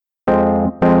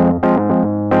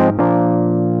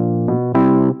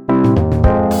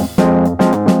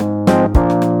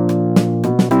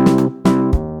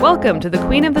Welcome to the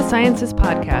Queen of the Sciences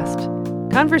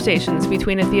podcast, conversations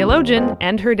between a theologian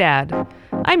and her dad.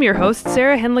 I'm your host,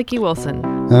 Sarah Henlicky-Wilson.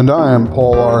 And I am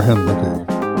Paul R. Henlicky.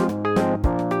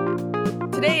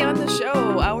 Today on the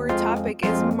show, our topic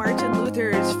is Martin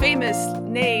Luther's famous,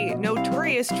 nay,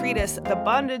 notorious treatise, The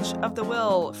Bondage of the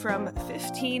Will, from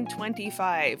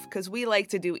 1525, because we like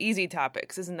to do easy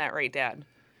topics. Isn't that right, Dad?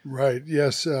 Right,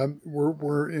 yes.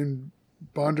 We're in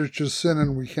bondage to sin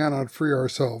and we cannot free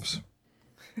ourselves.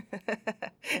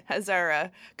 As our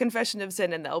confession of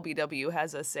sin in the LBW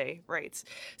has us say, right.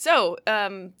 So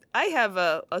I have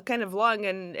a kind of long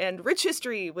and rich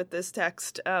history with this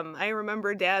text. I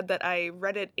remember, Dad, that I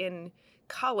read it in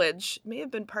college. It may have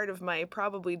been part of my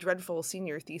probably dreadful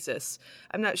senior thesis.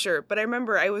 I'm not sure. But I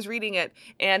remember I was reading it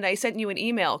and I sent you an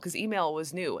email because email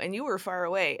was new and you were far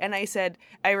away. And I said,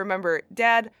 I remember,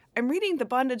 Dad, I'm reading The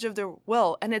Bondage of the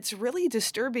Will and it's really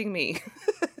disturbing me.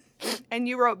 And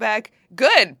you wrote back,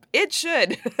 good, it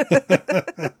should.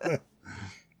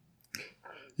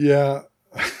 Yeah.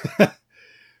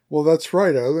 Well, that's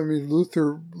right. I mean,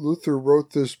 Luther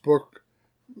wrote this book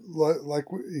like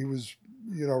he was,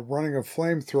 running a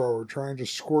flamethrower, trying to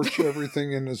scorch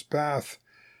everything in his path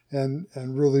and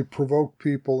really provoke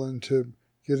people into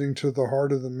getting to the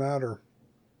heart of the matter.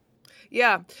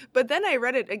 Yeah, but then I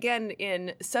read it again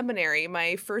in seminary,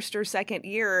 my first or second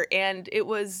year, and it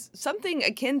was something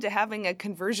akin to having a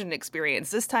conversion experience.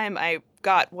 This time I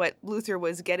got what Luther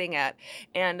was getting at,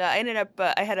 and I ended up,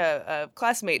 I had a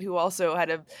classmate who also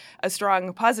had a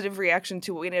strong positive reaction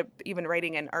to it. We ended up even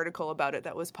writing an article about it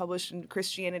that was published in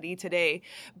Christianity Today.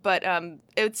 But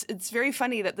it's very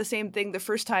funny that the same thing the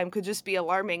first time could just be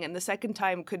alarming, and the second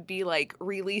time could be like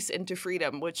release into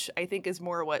freedom, which I think is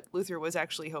more what Luther was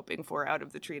actually hoping for out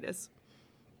of the treatise.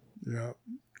 Yeah.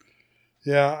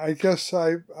 Yeah, I guess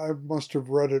I must have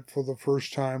read it for the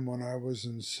first time when I was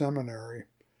in seminary,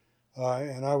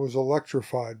 and I was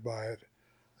electrified by it.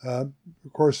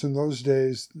 Of course, in those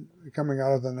days, coming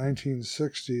out of the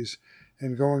 1960s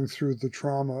and going through the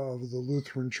trauma of the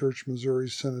Lutheran Church Missouri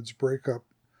Synod's breakup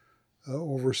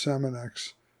over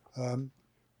Seminex,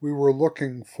 we were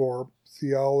looking for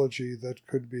theology that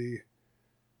could be,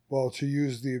 well, to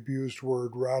use the abused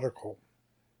word, radical.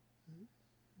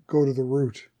 Go to the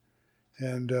root.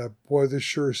 And boy, this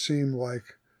sure seemed like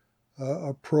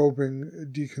a probing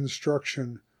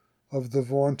deconstruction of the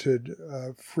vaunted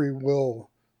free will,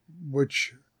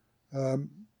 which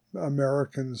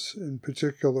Americans in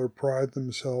particular pride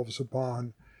themselves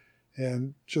upon,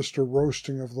 and just a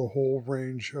roasting of the whole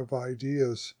range of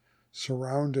ideas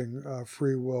surrounding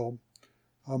free will,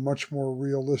 a much more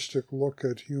realistic look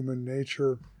at human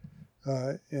nature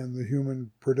and the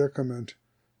human predicament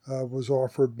was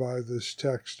offered by this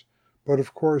text. But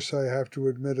of course, I have to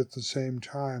admit at the same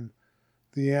time,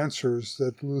 the answers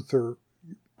that Luther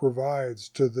provides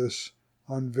to this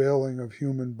unveiling of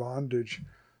human bondage,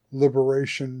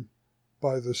 liberation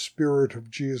by the Spirit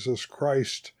of Jesus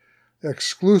Christ,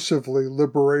 exclusively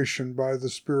liberation by the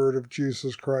Spirit of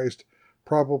Jesus Christ,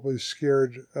 probably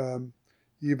scared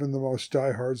even the most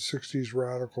diehard 60s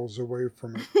radicals away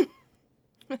from it.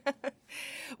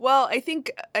 Well,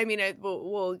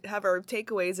 we'll have our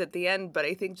takeaways at the end, but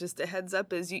I think just a heads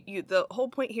up is the whole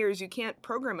point here is you can't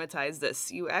programatize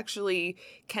this. You actually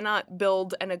cannot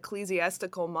build an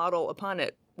ecclesiastical model upon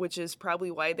it, which is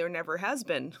probably why there never has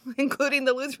been, including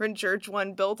the Lutheran Church,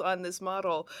 one built on this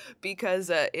model, because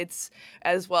it's,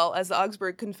 as well as the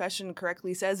Augsburg Confession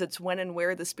correctly says, it's when and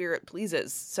where the Spirit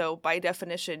pleases. So by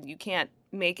definition, you can't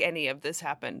make any of this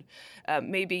happen.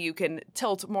 Maybe you can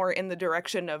tilt more in the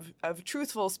direction of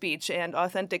truthful speech and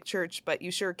authentic church, but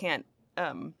you sure can't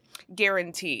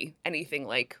guarantee anything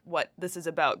like what this is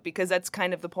about, because that's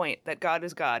kind of the point, that God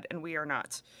is God and we are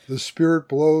not. The Spirit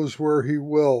blows where he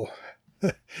will.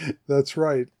 That's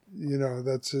right.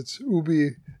 It's ubi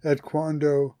et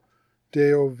quando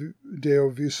Deo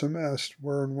visum est,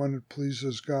 where and when it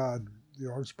pleases God, the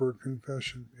Augsburg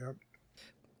Confession. Yep.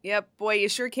 Yep, boy, you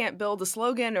sure can't build a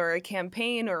slogan or a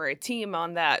campaign or a team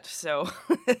on that. So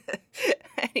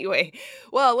anyway,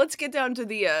 well, let's get down to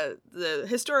the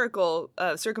historical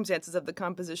circumstances of the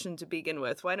composition to begin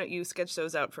with. Why don't you sketch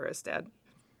those out for us, Dad?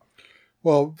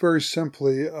 Well, very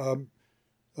simply,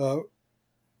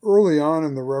 early on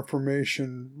in the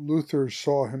Reformation, Luther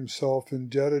saw himself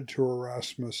indebted to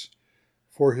Erasmus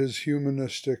for his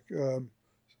humanistic, in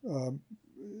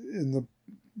the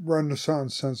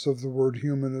Renaissance sense of the word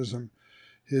humanism,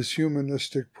 his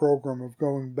humanistic program of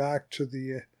going back to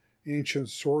the ancient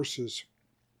sources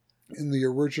in the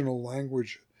original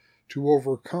language to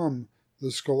overcome the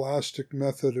scholastic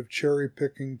method of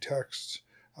cherry-picking texts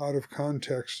out of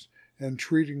context and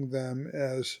treating them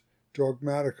as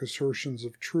dogmatic assertions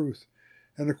of truth.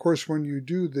 And of course, when you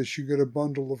do this, you get a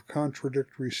bundle of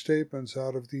contradictory statements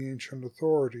out of the ancient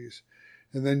authorities.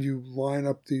 And then you line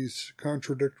up these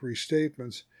contradictory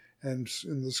statements, and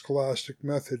in the scholastic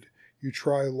method, you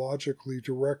try logically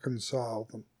to reconcile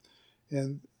them.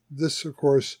 And this, of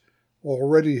course,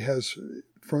 already has,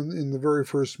 in the very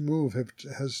first move,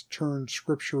 has turned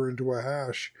Scripture into a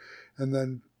hash, and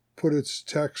then put its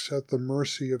texts at the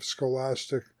mercy of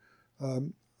scholastic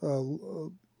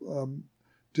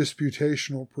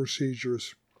disputational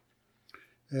procedures.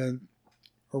 And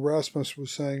Erasmus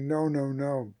was saying, no, no,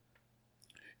 no.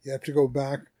 You have to go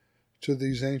back to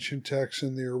these ancient texts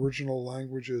in the original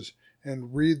languages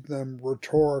and read them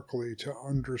rhetorically to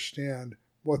understand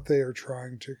what they are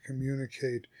trying to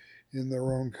communicate in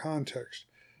their own context.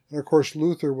 And of course,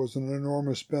 Luther was an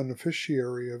enormous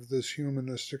beneficiary of this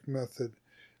humanistic method,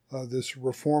 this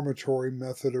reformatory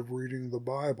method of reading the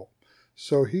Bible.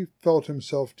 So he felt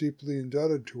himself deeply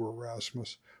indebted to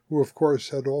Erasmus, who of course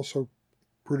had also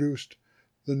produced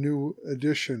the new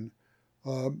edition,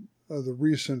 the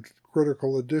recent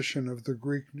critical edition of the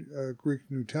Greek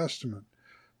New Testament,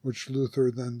 which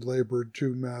Luther then labored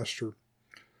to master.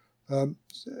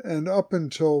 And up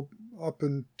until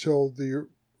the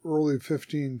early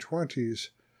 1520s,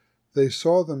 they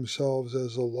saw themselves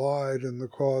as allied in the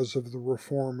cause of the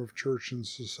reform of church and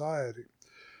society.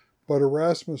 But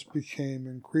Erasmus became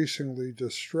increasingly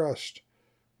distressed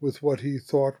with what he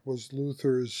thought was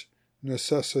Luther's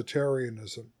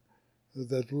necessitarianism,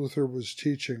 that Luther was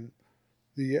teaching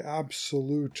the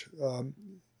absolute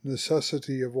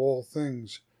necessity of all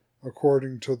things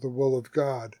according to the will of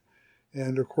God.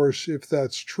 And of course, if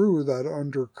that's true, that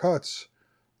undercuts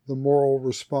the moral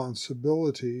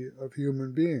responsibility of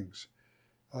human beings.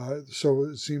 So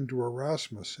it seemed to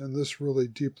Erasmus, and this really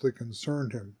deeply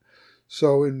concerned him.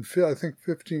 So in, I think,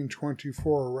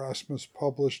 1524, Erasmus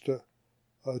published a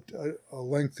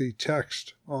lengthy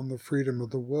text on the freedom of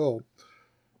the will.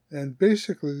 And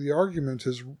basically the argument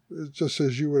is, just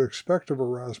as you would expect of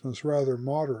Erasmus, rather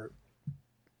moderate.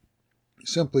 He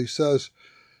simply says,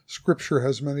 Scripture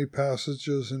has many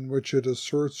passages in which it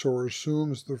asserts or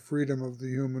assumes the freedom of the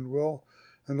human will,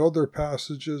 and other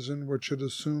passages in which it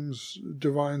assumes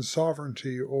divine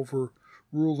sovereignty over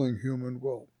ruling human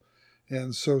will.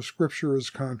 And so Scripture is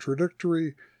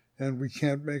contradictory, and we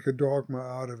can't make a dogma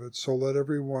out of it, so let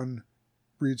everyone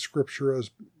read Scripture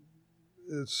as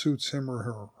it suits him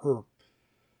or her.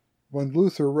 When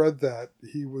Luther read that,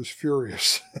 he was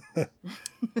furious.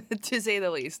 To say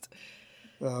the least.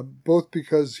 Both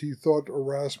because he thought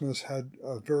Erasmus had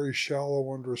a very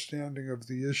shallow understanding of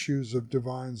the issues of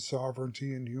divine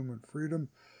sovereignty and human freedom,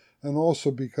 and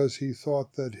also because he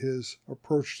thought that his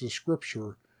approach to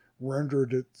Scripture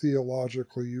rendered it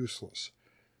theologically useless.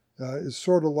 It's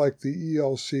sort of like the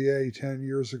ELCA 10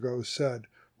 years ago said,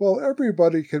 well,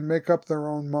 everybody can make up their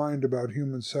own mind about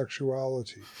human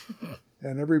sexuality,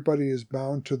 and everybody is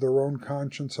bound to their own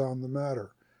conscience on the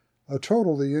matter. A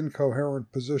totally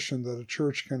incoherent position that a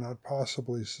church cannot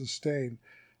possibly sustain,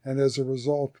 and as a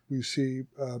result, we see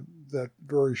that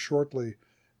very shortly,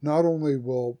 not only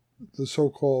will the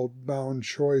so-called bound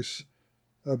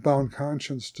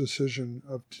conscience decision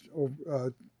of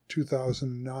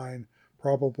 2009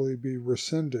 probably be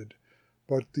rescinded,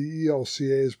 but the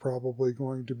ELCA is probably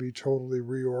going to be totally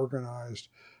reorganized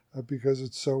because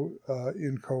it's so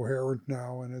incoherent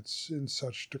now and it's in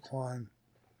such decline.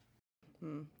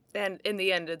 And in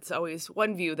the end, it's always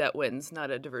one view that wins, not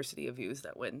a diversity of views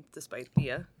that win, despite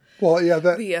the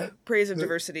praise of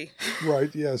diversity.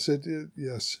 Right? Yes.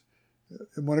 Yes.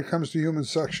 When it comes to human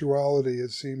sexuality,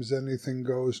 it seems anything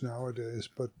goes nowadays.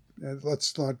 But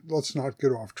let's not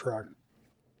get off track.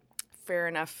 Fair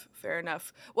enough.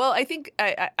 Well, I think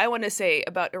I want to say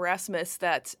about Erasmus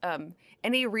that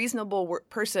any reasonable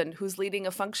person who's leading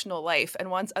a functional life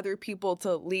and wants other people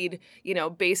to lead,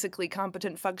 basically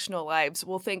competent functional lives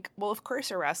will think, well, of course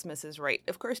Erasmus is right.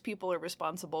 Of course people are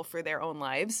responsible for their own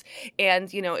lives. And,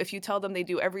 if you tell them they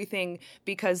do everything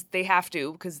because they have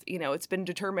to, because, it's been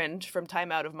determined from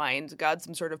time out of mind, God's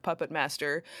some sort of puppet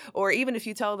master, or even if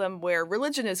you tell them where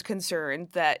religion is concerned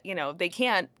that, they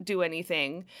can't do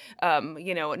anything,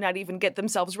 not even get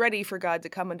themselves ready for God to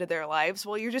come into their lives,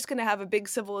 well, you're just going to have a big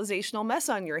civilizational mess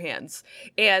on your hands.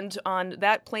 And on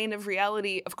that plane of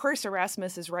reality, of course,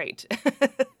 Erasmus is right.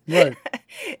 Right.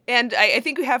 And I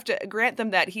think we have to grant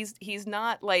them that he's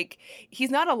not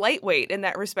a lightweight in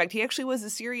that respect. He actually was a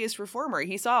serious reformer.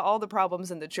 He saw all the problems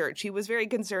in the church. He was very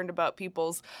concerned about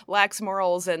people's lax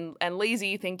morals and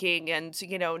lazy thinking and,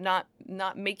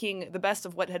 not making the best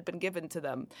of what had been given to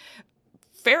them.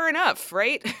 Fair enough,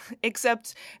 right?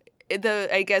 Except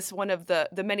I guess one of the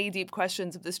many deep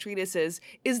questions of this treatise is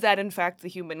that in fact the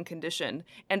human condition?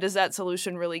 And does that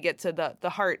solution really get to the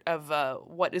heart of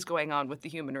what is going on with the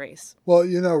human race? Well,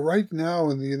 right now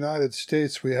in the United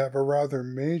States, we have a rather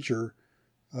major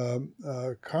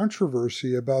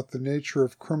controversy about the nature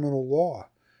of criminal law.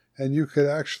 And you could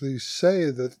actually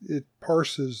say that it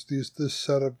parses this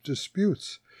set of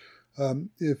disputes.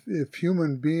 If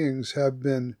human beings have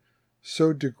been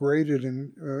so degraded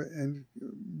and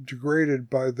degraded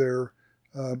by their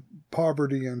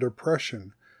poverty and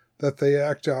oppression that they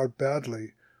act out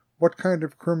badly, what kind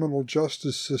of criminal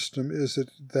justice system is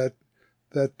it that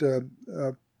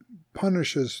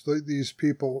punishes these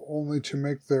people only to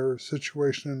make their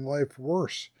situation in life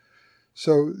worse?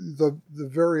 So the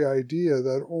very idea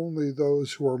that only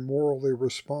those who are morally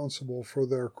responsible for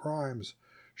their crimes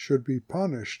should be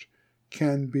punished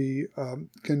can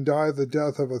die the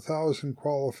death of 1,000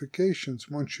 qualifications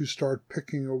once you start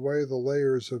picking away the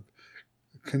layers of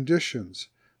conditions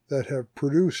that have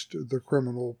produced the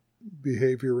criminal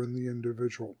behavior in the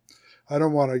individual. I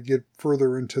don't want to get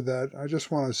further into that. I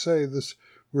just want to say this: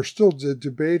 we're still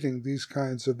debating these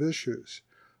kinds of issues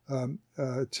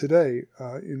today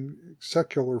in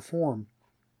secular form.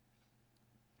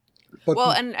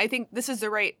 But and I think this is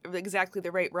exactly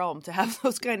the right realm to have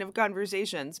those kind of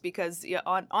conversations, because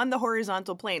on the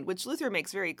horizontal plane, which Luther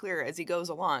makes very clear as he goes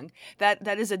along,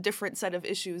 that is a different set of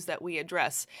issues that we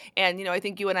address. And, I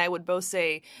think you and I would both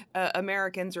say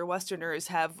Americans or Westerners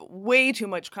have way too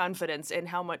much confidence in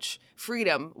how much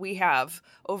freedom we have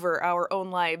over our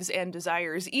own lives and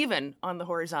desires, even on the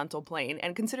horizontal plane.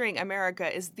 And considering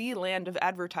America is the land of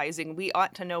advertising, we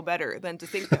ought to know better than to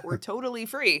think that we're totally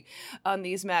free on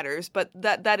these matters. But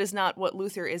that is not what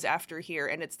Luther is after here,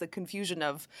 and it's the confusion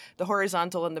of the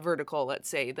horizontal and the vertical, let's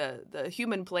say, the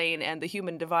human plane and the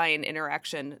human divine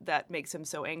interaction that makes him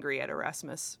so angry at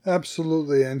Erasmus.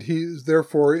 Absolutely, and he is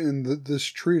therefore in this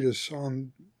treatise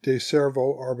on De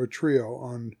Servo Arbitrio,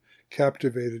 on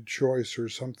captivated choice or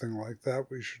something like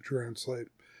that we should translate.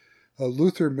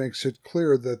 Luther makes it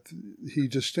clear that he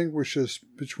distinguishes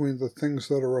between the things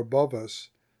that are above us,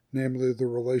 namely the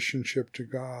relationship to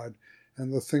God,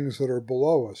 and the things that are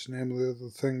below us, namely the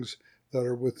things that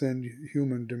are within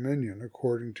human dominion,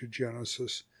 according to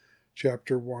Genesis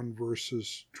chapter 1,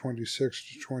 verses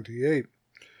 26 to 28.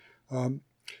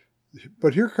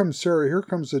 But here comes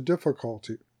a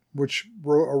difficulty, which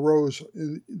arose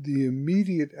in the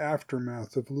immediate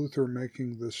aftermath of Luther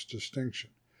making this distinction.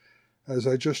 As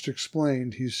I just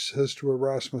explained, he says to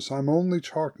Erasmus, I'm only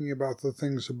talking about the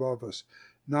things above us,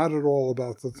 not at all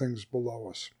about the things below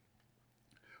us.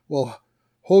 Well,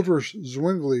 Huldrych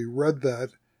Zwingli read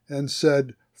that and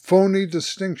said, phony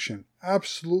distinction,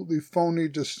 absolutely phony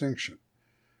distinction,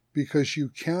 because you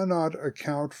cannot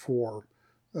account for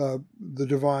the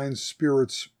divine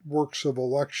spirit's works of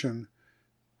election,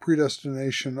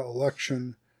 predestination,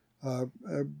 election,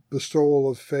 bestowal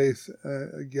of faith,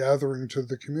 gathering to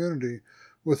the community,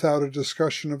 without a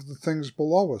discussion of the things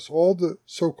below us. All the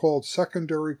so-called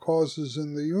secondary causes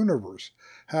in the universe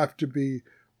have to be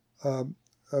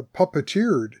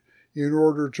puppeteered in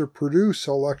order to produce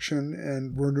election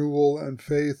and renewal and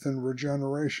faith and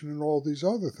regeneration and all these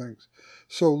other things.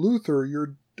 So Luther,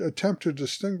 your attempt to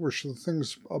distinguish the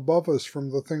things above us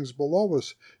from the things below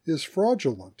us is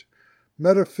fraudulent.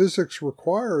 Metaphysics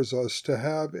requires us to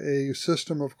have a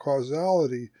system of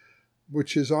causality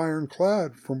which is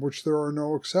ironclad, from which there are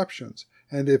no exceptions.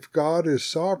 And if God is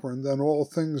sovereign, then all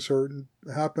things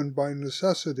happen by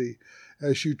necessity,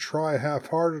 as you try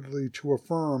half-heartedly to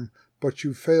affirm, but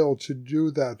you fail to do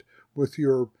that with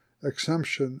your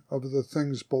exemption of the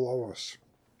things below us.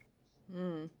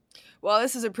 Well,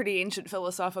 this is a pretty ancient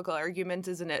philosophical argument,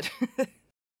 isn't it?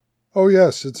 Oh,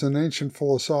 yes, it's an ancient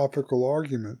philosophical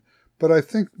argument. But I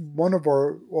think one of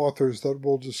our authors that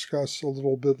we'll discuss a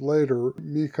little bit later,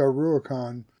 Mika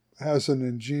Ruakan, has an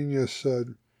ingenious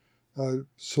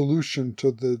solution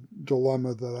to the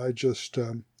dilemma that I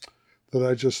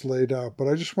just laid out. But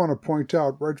I just want to point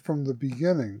out right from the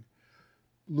beginning,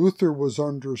 Luther was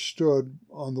understood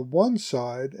on the one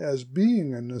side as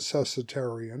being a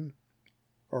necessitarian.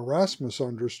 Erasmus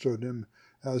understood him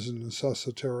as a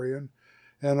necessitarian.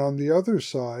 And on the other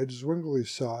side,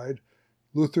 Zwingli's side,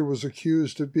 Luther was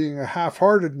accused of being a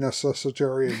half-hearted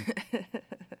necessitarian.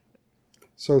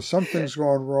 So something's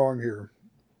gone wrong here.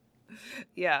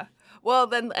 Yeah. Well,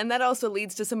 then, and that also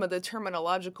leads to some of the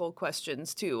terminological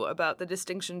questions, too, about the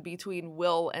distinction between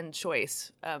will and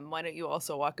choice. Why don't you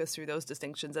also walk us through those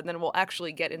distinctions, and then we'll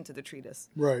actually get into the treatise.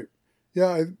 Right.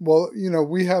 Yeah, well,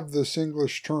 we have this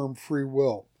English term free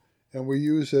will, and we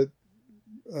use it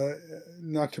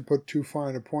not to put too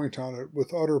fine a point on it,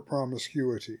 with utter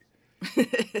promiscuity.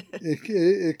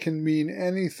 It can mean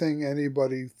anything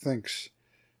anybody thinks.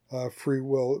 Free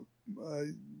will,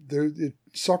 it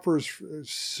suffers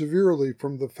severely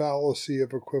from the fallacy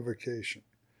of equivocation.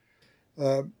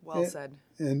 Well said.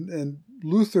 And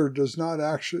Luther does not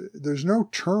actually. There's no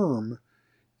term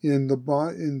in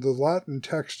the Latin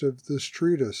text of this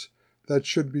treatise that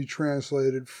should be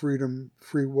translated freedom,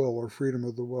 free will, or freedom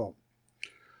of the will.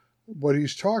 What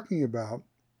he's talking about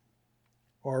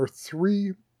are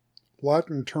three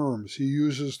Latin terms. He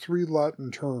uses three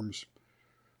Latin terms.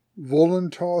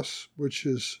 Voluntas, which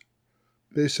is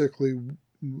basically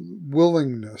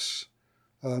willingness.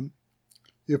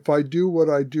 If I do what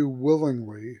I do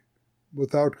willingly,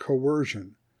 without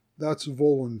coercion, that's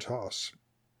voluntas.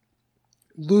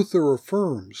 Luther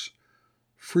affirms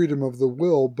freedom of the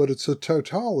will, but it's a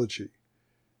tautology.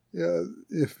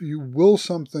 If you will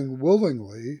something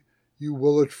willingly, you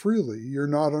will it freely. You're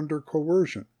not under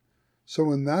coercion.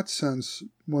 So in that sense,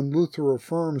 when Luther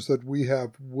affirms that we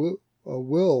have a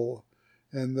will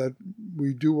and that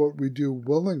we do what we do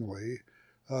willingly,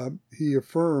 he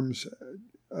affirms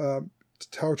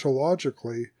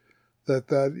tautologically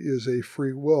that is a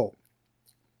free will.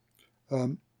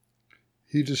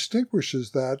 He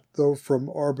distinguishes that, though, from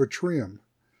arbitrium,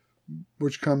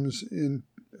 which comes in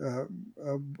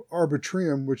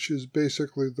arbitrium, which is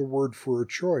basically the word for a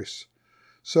choice.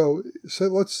 So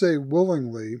let's say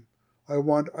willingly, I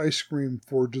want ice cream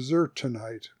for dessert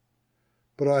tonight,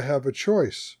 but I have a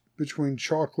choice between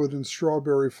chocolate and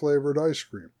strawberry flavored ice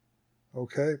cream.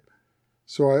 Okay?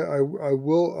 So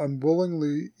I'm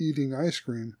willingly eating ice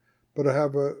cream, but I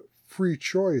have a free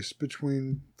choice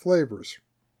between flavors.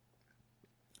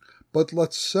 But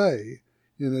let's say,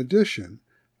 in addition,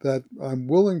 that I'm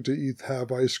willing to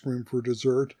have ice cream for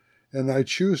dessert, and I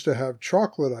choose to have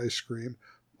chocolate ice cream,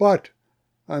 but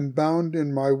I'm bound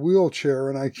in my wheelchair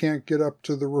and I can't get up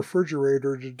to the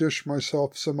refrigerator to dish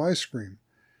myself some ice cream.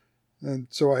 And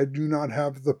so I do not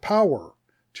have the power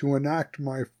to enact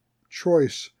my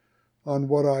choice on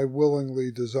what I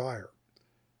willingly desire.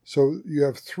 So you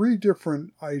have three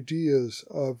different ideas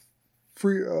of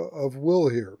will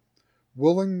here: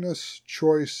 willingness,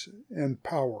 choice, and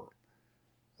power.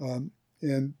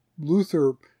 And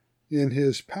Luther, in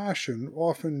his passion,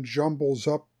 often jumbles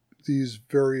up these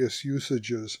various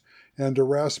usages, and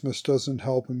Erasmus doesn't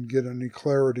help him get any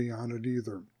clarity on it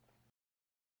either.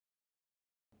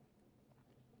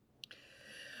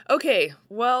 Okay,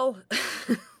 well,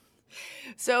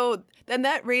 so then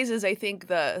that raises, I think,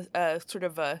 the sort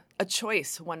of a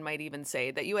choice, one might even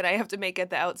say, that you and I have to make at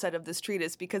the outset of this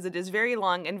treatise, because it is very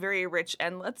long and very rich,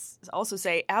 and let's also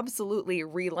say absolutely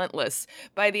relentless.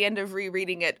 By the end of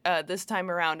rereading it this time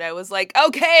around, I was like,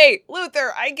 okay,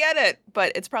 Luther, I get it.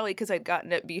 But it's probably because I'd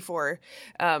gotten it before.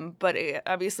 But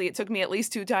obviously it took me at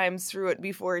least 2 times through it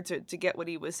before to get what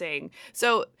he was saying.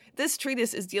 So this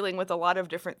treatise is dealing with a lot of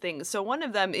different things. So one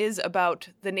of them is about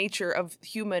the nature of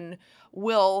human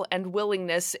will and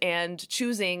willingness and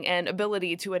choosing and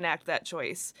ability to enact that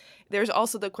choice. There's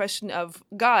also the question of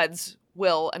God's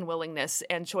will and willingness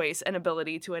and choice and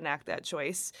ability to enact that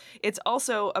choice. It's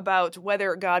also about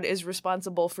whether God is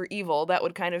responsible for evil. That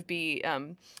would kind of be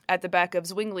at the back of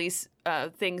Zwingli's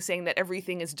thing, saying that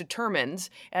everything is determined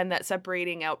and that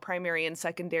separating out primary and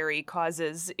secondary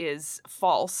causes is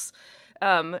false.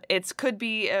 It could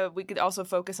be, we could also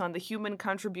focus on the human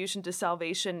contribution to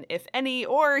salvation, if any,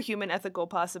 or human ethical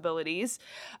possibilities.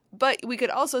 But we could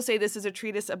also say this is a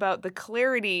treatise about the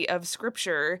clarity of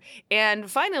Scripture. And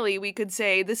finally, we could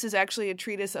say this is actually a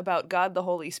treatise about God the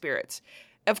Holy Spirit.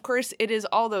 Of course, it is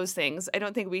all those things. I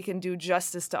don't think we can do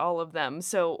justice to all of them.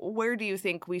 So where do you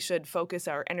think we should focus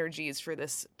our energies for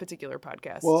this particular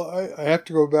podcast? Well, I have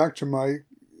to go back to my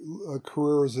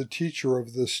career as a teacher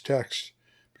of this text,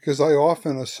 because I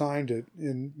often assigned it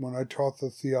when I taught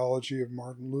the theology of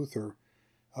Martin Luther,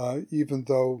 even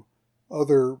though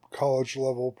other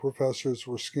college-level professors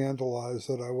were scandalized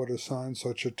that I would assign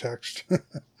such a text.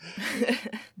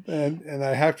 And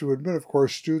I have to admit, of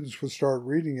course, students would start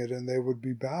reading it and they would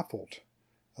be baffled.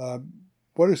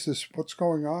 What is this? What's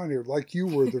going on here? Like you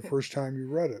were the first time you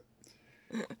read it.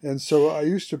 And so I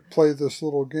used to play this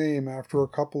little game after a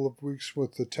couple of weeks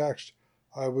with the text.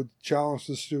 I would challenge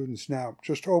the students, now,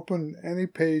 just open any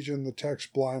page in the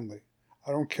text blindly.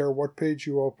 I don't care what page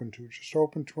you open to, just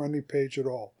open to any page at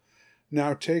all.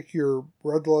 Now take your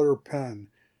red letter pen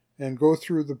and go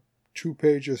through the 2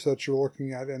 pages that you're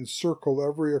looking at and circle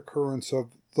every occurrence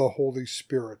of the Holy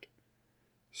Spirit.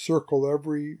 Circle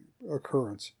every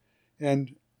occurrence.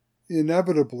 And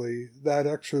inevitably, that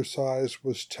exercise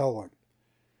was telling.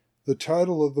 The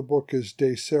title of the book is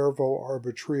De Servo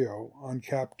Arbitrio, on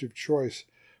captive choice,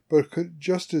 but could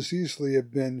just as easily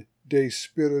have been De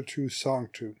Spiritu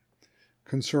Sanctu,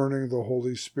 concerning the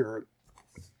Holy Spirit.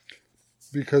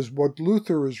 Because what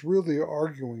Luther is really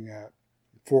arguing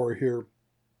for here,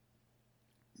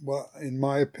 well, in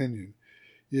my opinion,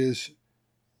 is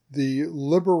the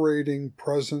liberating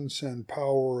presence and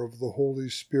power of the Holy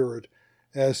Spirit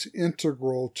as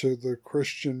integral to the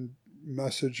Christian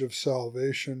message of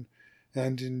salvation,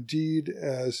 and indeed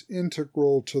as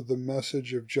integral to the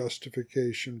message of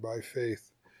justification by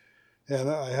faith. And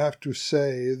I have to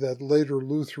say that later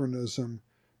Lutheranism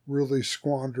really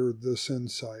squandered this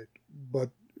insight,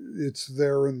 but it's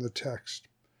there in the text.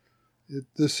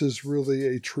 This is really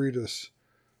a treatise.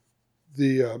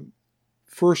 The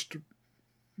first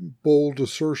bold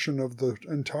assertion of the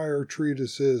entire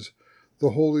treatise is,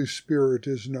 the Holy Spirit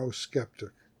is no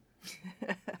skeptic.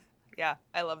 Yeah,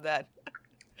 I love that.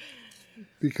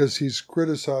 Because he's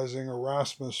criticizing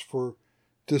Erasmus for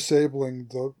disabling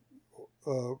the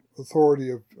authority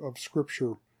of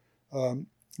Scripture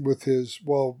with his,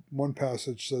 well, one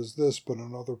passage says this, but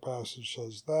another passage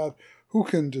says that. Who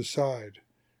can decide,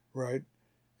 right?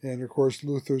 And, of course,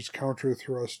 Luther's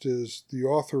counter-thrust is the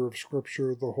author of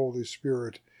Scripture, the Holy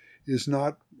Spirit, is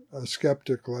not a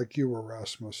skeptic like you,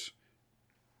 Erasmus.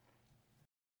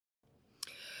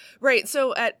 Right.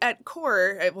 So at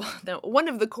core, one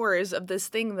of the cores of this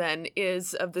thing then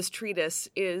of this treatise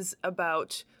is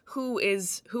about who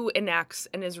enacts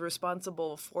and is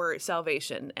responsible for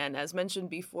salvation. And as mentioned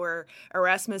before,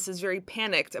 Erasmus is very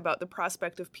panicked about the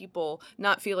prospect of people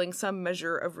not feeling some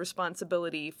measure of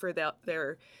responsibility for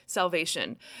their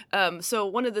salvation. So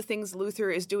one of the things Luther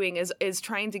is doing is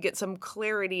trying to get some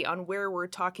clarity on where we're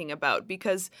talking about,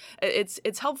 because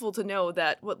it's helpful to know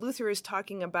that what Luther is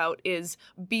talking about is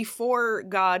before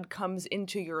God comes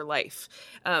into your life.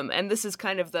 And this is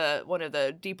kind of one of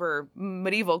the deeper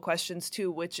medieval questions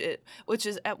too, which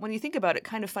is, when you think about it,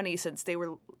 kind of funny, since they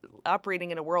were operating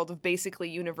in a world of basically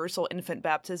universal infant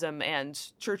baptism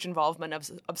and church involvement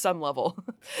of some level.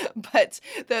 But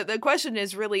the question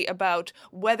is really about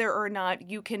whether or not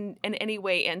you can in any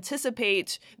way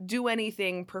anticipate, do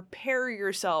anything, prepare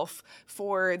yourself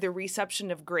for the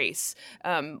reception of grace.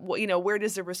 Where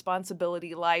does the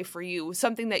responsibility lie for you?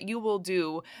 Something that you will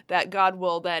do that God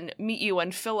will then meet you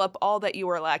and fill up all that you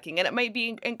are lacking. And it might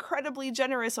be incredibly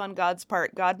generous on God's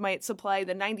part. God might supply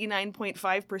the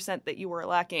 99.5% that you are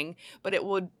lacking, but it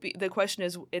would be, the question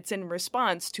is, it's in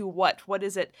response to what? What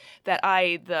is it that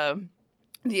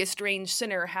the estranged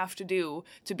sinner have to do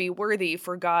to be worthy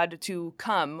for God to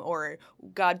come, or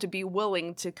God to be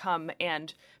willing to come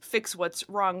and fix what's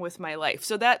wrong with my life?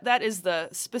 So that is the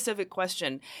specific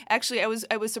question. Actually,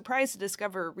 I was surprised to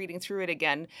discover, reading through it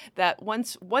again, that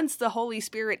once the Holy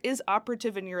Spirit is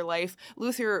operative in your life,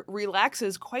 Luther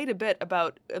relaxes quite a bit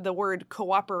about the word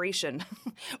cooperation,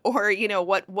 or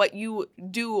what you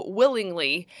do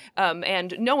willingly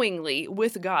and knowingly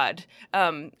with God.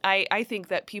 I think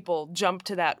that people jump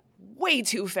to that way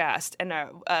too fast and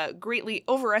greatly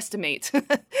overestimate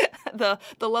the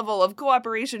level of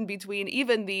cooperation between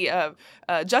even the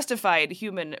justified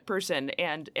human person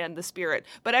and the Spirit.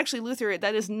 But actually, Luther,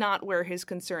 that is not where his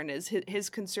concern is. His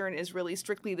concern is really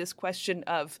strictly this question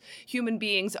of human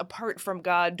beings apart from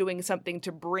God doing something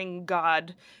to bring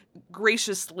God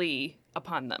graciously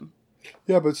upon them.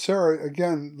 Yeah, but Sarah,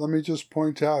 again, let me just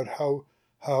point out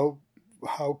how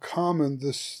common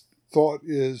this thought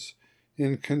is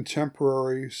in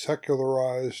contemporary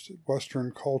secularized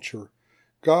Western culture.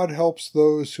 God helps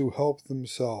those who help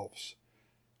themselves.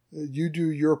 You do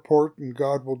your part and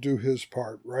God will do his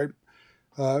part, right?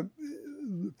 From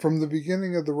the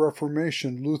beginning of the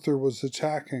Reformation, Luther was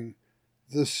attacking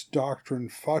this doctrine,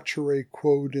 facere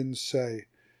quod in se.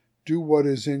 Do what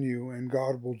is in you and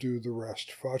God will do the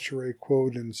rest. Facere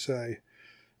quod in se.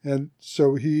 And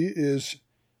so he is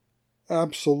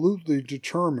absolutely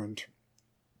determined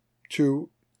to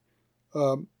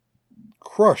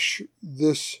crush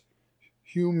this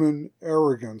human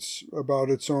arrogance about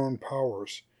its own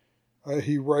powers.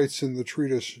 He writes in the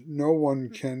treatise, no one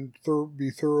can be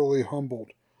thoroughly humbled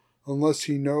unless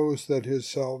he knows that his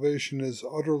salvation is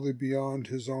utterly beyond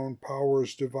his own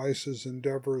powers, devices,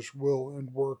 endeavors, will,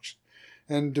 and works,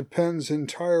 and depends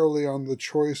entirely on the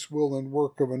choice will and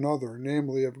work of another,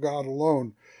 namely of God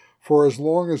alone. For as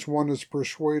long as one is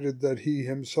persuaded that he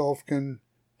himself can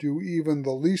do even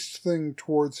the least thing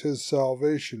towards his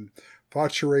salvation,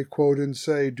 facere quod in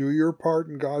se, do your part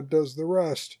and God does the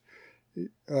rest,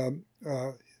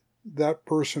 that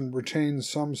person retains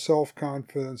some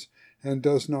self-confidence and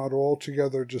does not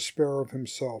altogether despair of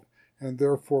himself, and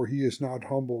therefore he is not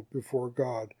humbled before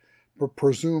God. but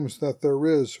presumes that there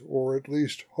is, or at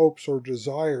least hopes or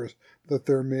desires that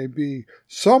there may be,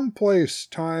 some place,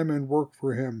 time, and work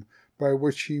for him by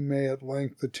which he may at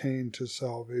length attain to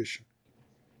salvation.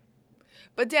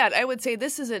 But Dad, I would say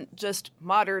this isn't just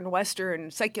modern,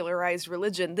 Western, secularized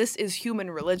religion. This is human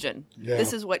religion. Yeah.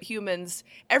 This is what humans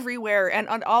everywhere and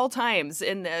at all times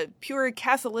in the pure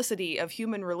Catholicity of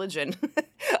human religion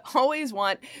always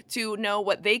want to know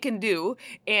what they can do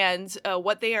and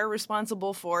what they are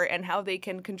responsible for and how they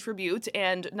can contribute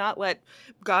and not let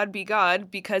God be God,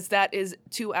 because that is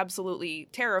too absolutely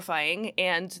terrifying.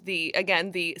 And the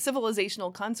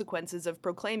civilizational consequences of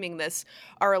proclaiming this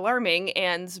are alarming,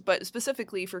 but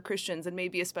specifically for Christians, and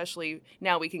maybe especially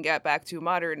now we can get back to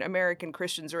modern American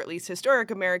Christians, or at least historic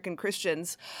American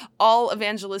Christians, all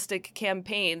evangelistic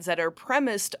campaigns that are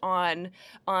premised on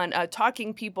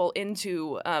talking people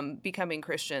into becoming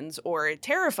Christians or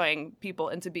terrifying people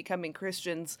into becoming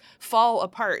Christians fall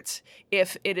apart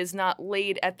if it is not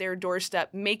laid at their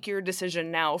doorstep. Make your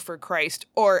decision now for Christ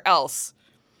or else.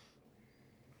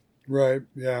 Right,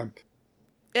 yeah.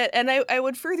 And I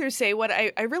would further say what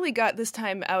I really got this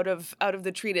time out of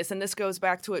the treatise, and this goes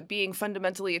back to it being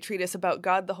fundamentally a treatise about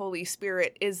God the Holy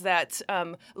Spirit, is that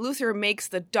Luther makes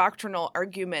the doctrinal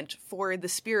argument for the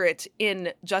Spirit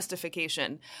in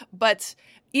justification. But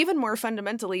even more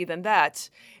fundamentally than that,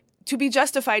 to be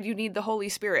justified, you need the Holy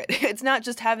Spirit. It's not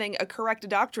just having a correct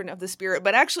doctrine of the Spirit,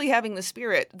 but actually having the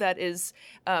Spirit that is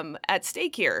at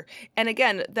stake here. And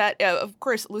again, that of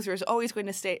course, Luther is always going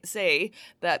to say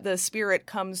that the Spirit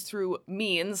comes through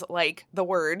means like the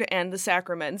Word and the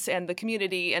sacraments and the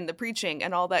community and the preaching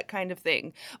and all that kind of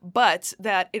thing, but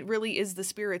that it really is the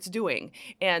Spirit's doing.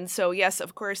 And so, yes,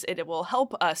 of course, it will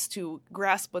help us to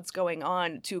grasp what's going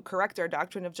on, to correct our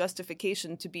doctrine of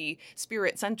justification to be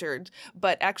Spirit-centered,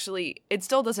 but actually it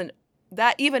still doesn't,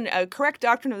 that even a correct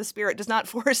doctrine of the Spirit does not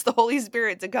force the Holy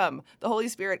Spirit to come. The Holy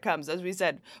Spirit comes, as we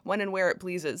said, when and where it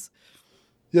pleases.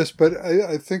 Yes, but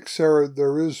I think, Sarah,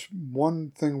 there is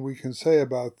one thing we can say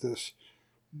about this.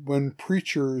 When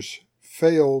preachers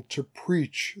fail to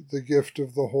preach the gift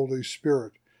of the Holy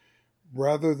Spirit,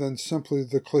 rather than simply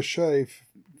the cliche,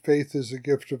 faith is a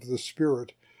gift of the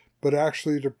Spirit, but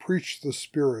actually to preach the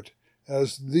Spirit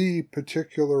as the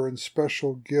particular and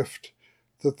special gift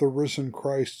that the risen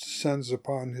Christ sends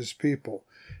upon his people,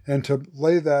 and to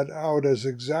lay that out as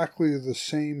exactly the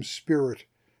same Spirit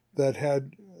that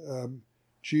had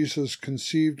Jesus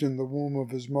conceived in the womb of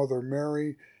his mother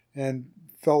Mary and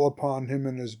fell upon him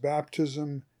in his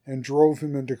baptism and drove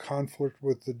him into conflict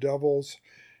with the devils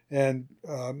and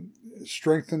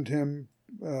strengthened him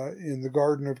in the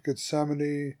Garden of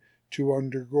Gethsemane to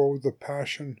undergo the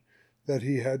passion that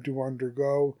he had to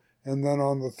undergo, and then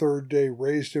on the third day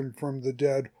raised him from the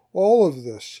dead. All of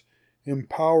this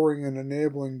empowering and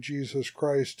enabling Jesus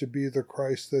Christ to be the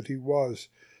Christ that he was,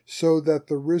 so that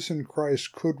the risen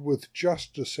Christ could with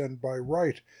justice and by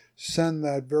right send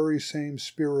that very same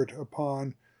Spirit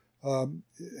upon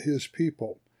his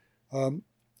people. And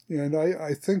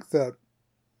I think that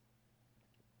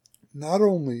not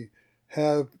only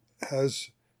has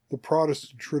the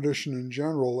Protestant tradition in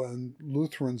general, and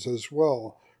Lutherans as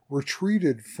well,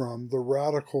 retreated from the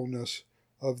radicalness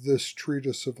of this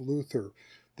treatise of Luther,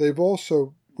 they've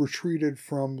also retreated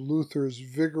from Luther's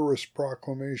vigorous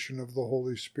proclamation of the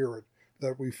Holy Spirit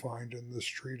that we find in this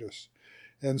treatise.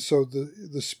 And so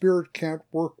the Spirit can't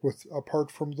work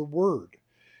apart from the Word.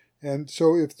 And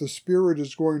so if the Spirit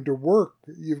is going to work,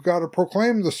 you've got to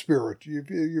proclaim the Spirit.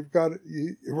 You've got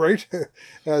to, right?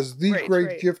 As the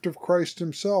great gift of Christ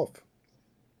himself.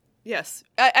 Yes,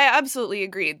 I absolutely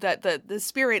agree that the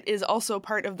Spirit is also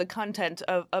part of the content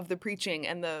of the preaching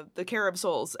and the care of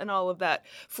souls and all of that,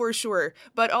 for sure.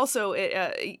 But also,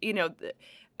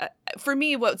 for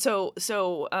me, what's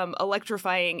so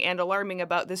electrifying and alarming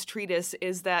about this treatise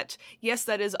is that, yes,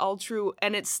 that is all true,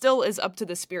 and it still is up to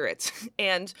the Spirit.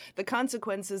 And the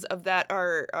consequences of that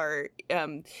are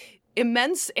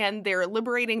immense, and they're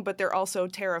liberating, but they're also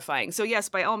terrifying. So yes,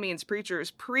 by all means,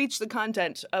 preachers, preach the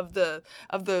content of the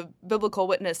biblical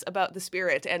witness about the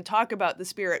Spirit and talk about the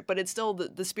Spirit, but it's still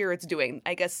the Spirit's doing.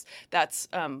 I guess that's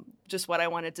just what I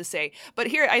wanted to say. But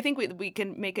here, I think we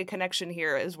can make a connection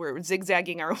here as we're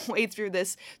zigzagging our way through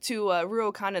this to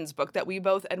Ruo Kanen's book that we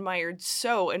both admired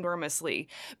so enormously,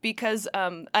 because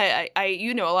I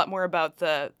you know a lot more about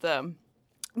the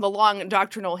the long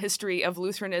doctrinal history of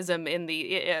Lutheranism in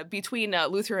the between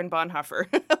Luther and Bonhoeffer,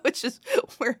 which is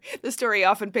where the story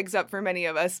often picks up for many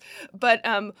of us. But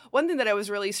one thing that I was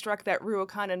really struck that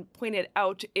Ruokanen pointed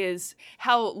out is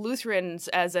how Lutherans,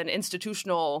 as an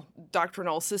institutional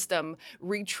doctrinal system,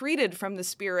 retreated from the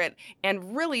Spirit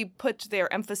and really put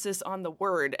their emphasis on the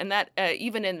Word. And that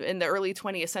even in the early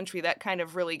 20th century, that kind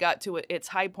of really got to its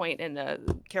high point in the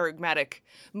charismatic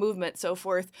movement, so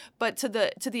forth. But to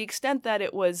the extent that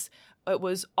it was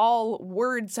all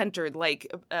word centered,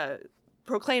 like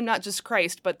proclaim not just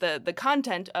Christ, but the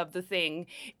content of the thing,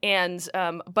 and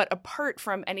but apart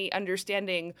from any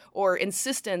understanding or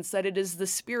insistence that it is the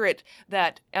Spirit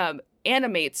that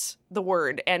animates the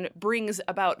word and brings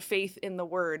about faith in the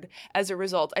word as a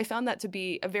result. I found that to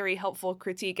be a very helpful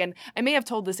critique, and I may have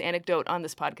told this anecdote on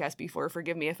this podcast before.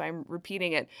 Forgive me if I'm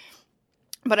repeating it.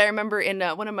 But I remember in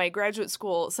one of my graduate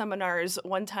school seminars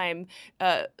one time,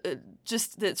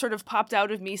 just that sort of popped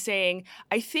out of me saying,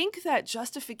 I think that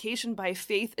justification by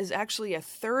faith is actually a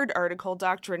third article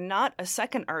doctrine, not a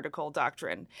second article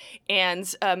doctrine.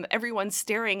 And everyone's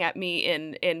staring at me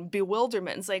in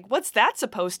bewilderment. It's like, what's that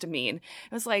supposed to mean?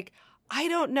 I was like, I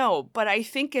don't know, but I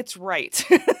think it's right.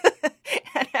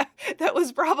 And that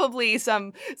was probably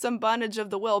some bondage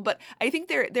of the will. But I think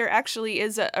there actually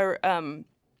is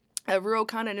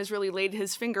Ruokanen has really laid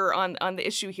his finger on the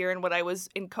issue here, and what I was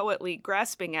inchoately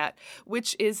grasping at,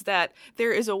 which is that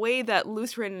there is a way that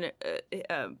Lutheran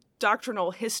doctrinal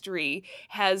history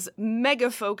has mega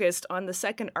focused on the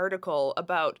second article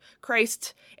about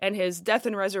Christ and his death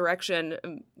and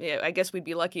resurrection. I guess we'd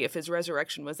be lucky if his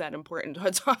resurrection was that important.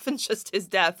 It's often just his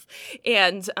death,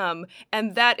 and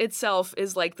that itself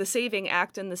is like the saving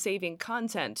act and the saving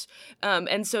content.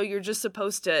 And so you're just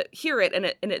supposed to hear it,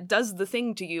 and it does the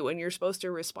thing to you, and you're supposed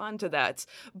to respond to that.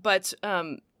 But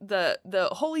the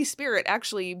Holy Spirit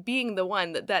actually being the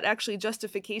one that actually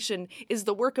justification is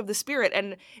the work of the Spirit,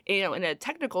 and in a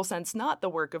technical sense, not the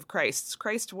work of Christ.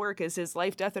 Christ's work is his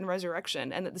life, death, and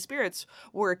resurrection, and that the Spirit's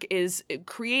work is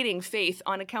creating faith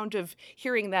on account of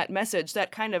hearing that message.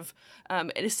 That kind of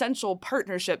an essential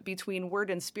partnership between Word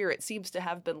and Spirit seems to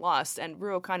have been lost, and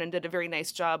Ruokanen did a very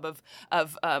nice job of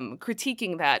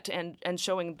critiquing that and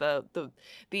showing the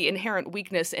inherent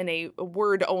weakness in a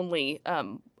word only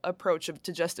approach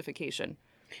to justification.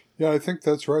 Yeah, I think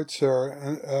that's right, Sarah.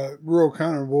 And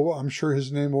Ruokanen, well, I'm sure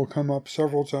his name will come up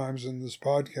several times in this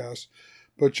podcast,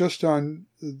 but just on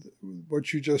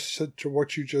what you just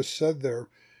said there,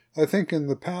 I think in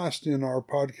the past in our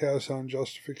podcast on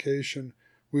justification,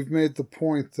 we've made the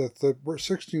point that the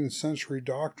 16th century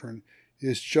doctrine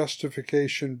is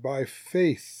justification by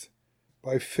faith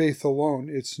alone.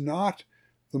 It's not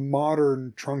the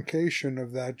modern truncation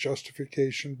of that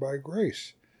justification by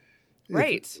grace.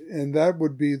 Right. And that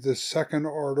would be the second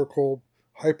article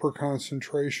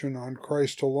hyper-concentration on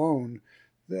Christ alone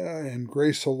and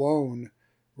grace alone,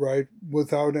 right,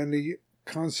 without any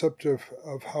concept of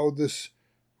how this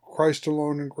Christ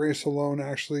alone and grace alone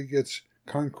actually gets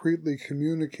concretely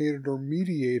communicated or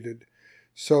mediated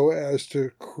so as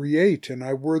to create, and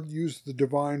I would use the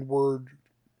divine verb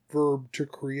to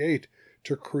create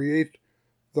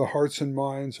the hearts and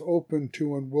minds open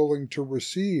to and willing to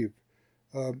receive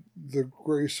the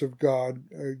grace of God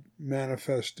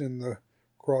manifest in the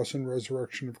cross and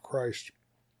resurrection of Christ.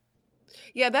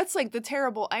 Yeah, that's like the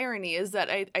terrible irony is that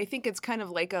I think it's kind of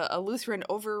like a Lutheran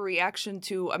overreaction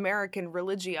to American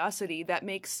religiosity that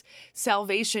makes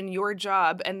salvation your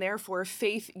job and therefore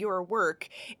faith your work.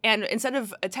 And instead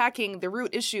of attacking the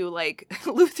root issue like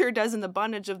Luther does in the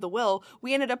Bondage of the Will,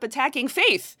 we ended up attacking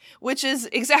faith, which is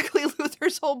exactly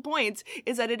Luther's whole point,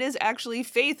 is that it is actually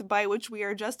faith by which we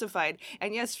are justified.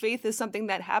 And yes, faith is something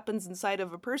that happens inside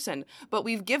of a person, but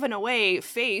we've given away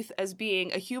faith as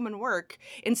being a human work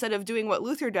instead of doing what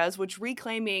Luther does, which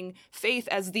reclaiming faith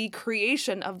as the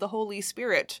creation of the Holy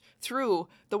Spirit through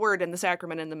the Word and the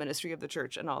sacrament and the ministry of the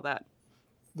church and all that.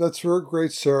 That's very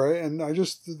great, Sarah. And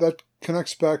that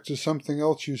connects back to something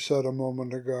else you said a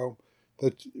moment ago,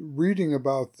 that reading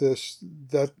about this,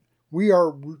 that we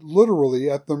are literally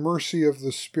at the mercy of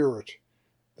the Spirit.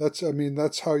 That's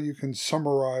how you can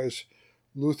summarize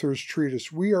Luther's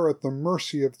treatise. We are at the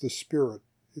mercy of the Spirit.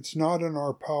 It's not in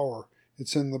our power.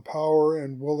 It's in the power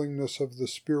and willingness of the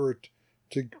Spirit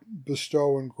to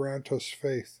bestow and grant us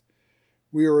faith.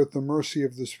 We are at the mercy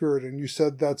of the Spirit. And you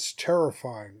said that's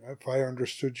terrifying, if I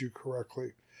understood you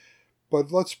correctly.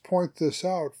 But let's point this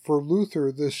out. For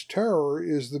Luther, this terror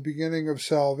is the beginning of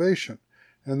salvation.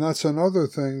 And that's another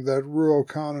thing that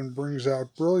Ruokanen brings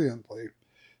out brilliantly,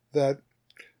 that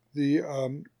I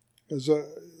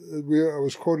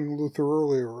was quoting Luther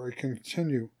earlier, I can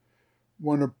continue.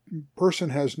 when a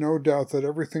person has no doubt that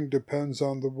everything depends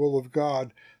on the will of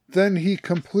God, then he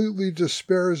completely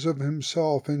despairs of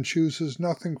himself and chooses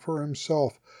nothing for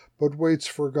himself, but waits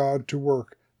for God to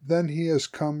work. Then he has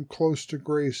come close to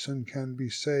grace and can be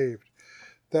saved.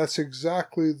 That's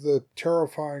exactly the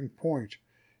terrifying point.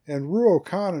 And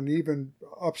Ruochanan even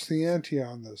ups the ante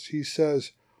on this. He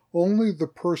says, only the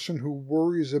person who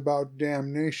worries about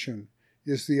damnation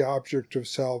is the object of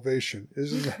salvation.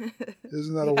 Isn't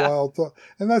that a wild thought?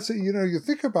 And that's, you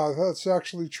think about it, that's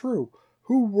actually true.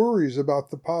 Who worries about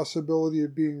the possibility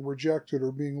of being rejected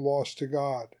or being lost to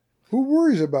God? Who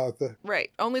worries about that?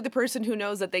 Right. Only the person who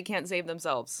knows that they can't save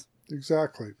themselves.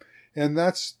 Exactly. And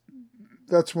that's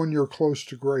when you're close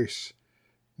to grace.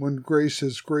 When grace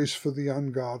is grace for the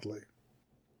ungodly.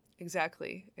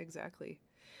 Exactly.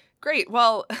 Great.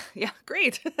 Well, yeah,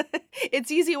 great. It's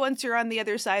easy once you're on the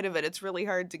other side of it. It's really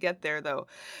hard to get there, though.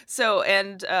 So,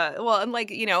 and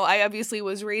I obviously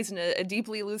was raised in a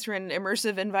deeply Lutheran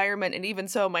immersive environment, and even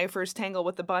so, my first tangle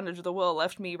with the bondage of the will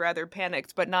left me rather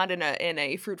panicked, but not in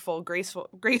a fruitful,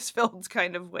 grace-filled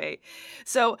kind of way.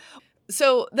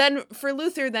 So then for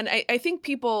Luther, I think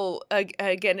people,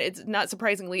 again, it's not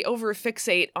surprisingly,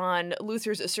 over-fixate on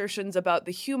Luther's assertions about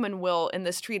the human will in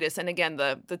this treatise. And again,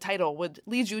 the title would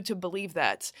lead you to believe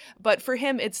that. But for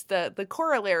him, it's the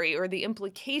corollary or the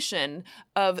implication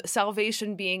of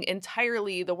salvation being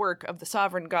entirely the work of the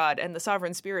sovereign God and the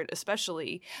sovereign Spirit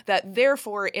especially, that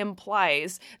therefore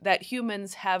implies that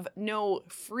humans have no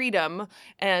freedom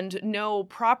and no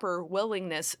proper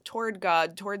willingness toward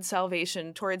God, towards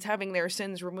salvation, towards having their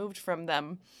sins removed from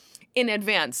them in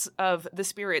advance of the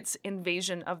Spirit's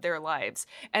invasion of their lives.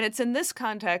 And it's in this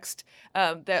context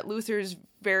that Luther's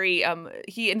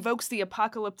he invokes the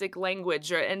apocalyptic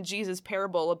language and Jesus'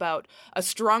 parable about a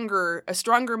stronger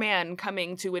man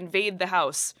coming to invade the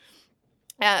house.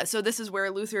 So this is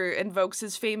where Luther invokes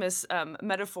his famous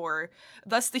metaphor.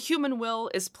 Thus the human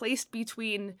will is placed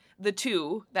between the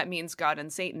two, that means God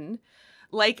and Satan,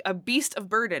 like a beast of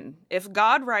burden. If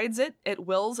God rides it, it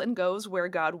wills and goes where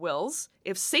God wills.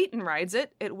 If Satan rides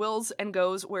it, it wills and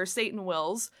goes where Satan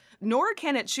wills. Nor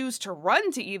can it choose to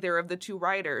run to either of the two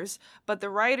riders, but the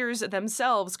riders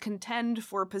themselves contend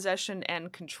for possession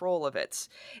and control of it.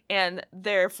 And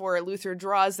therefore, Luther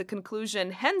draws the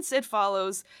conclusion, hence it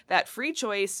follows that free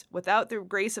choice without the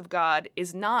grace of God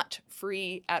is not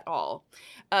free at all.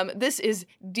 This is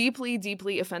deeply,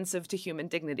 deeply offensive to human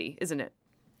dignity, isn't it?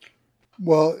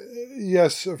 Well,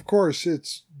 yes, of course,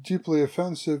 it's deeply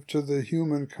offensive to the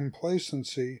human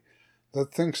complacency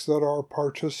that thinks that our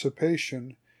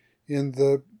participation in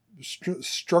the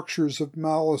structures of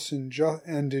malice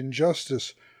and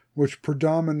injustice which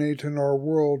predominate in our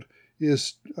world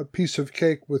is a piece of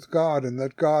cake with God, and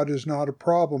that God is not a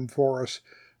problem for us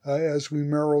as we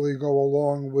merrily go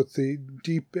along with the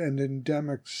deep and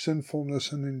endemic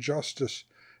sinfulness and injustice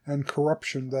and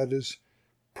corruption that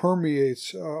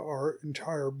permeates our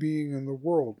entire being in the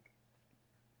world.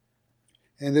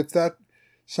 And if that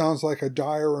sounds like a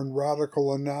dire and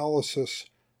radical analysis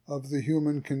of the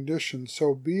human condition,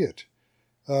 so be it.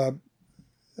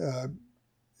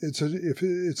 It's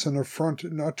an affront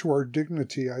not to our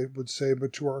dignity, I would say,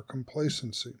 but to our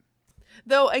complacency.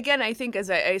 Though, again, I think, as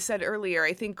I said earlier,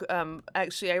 I think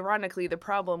actually, ironically, the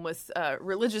problem with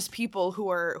religious people who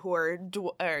are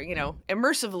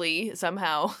immersively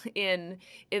somehow in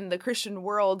the Christian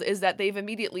world is that they've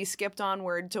immediately skipped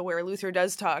onward to where Luther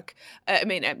does talk. I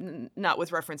mean, not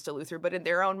with reference to Luther, but in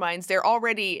their own minds, they're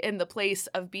already in the place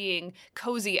of being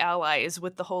cozy allies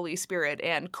with the Holy Spirit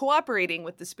and cooperating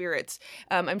with the spirits.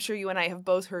 I'm sure you and I have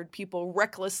both heard people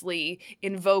recklessly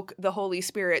invoke the Holy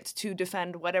Spirit to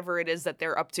defend whatever it is that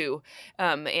they're up to,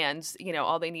 and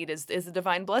all they need is a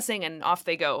divine blessing, and off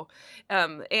they go.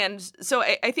 And so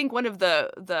I think one of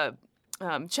the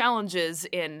challenges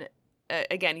in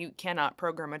again, you cannot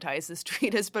programmatize this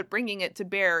treatise, but bringing it to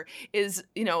bear is,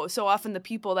 so often the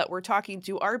people that we're talking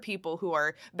to are people who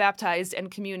are baptized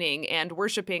and communing and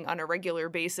worshiping on a regular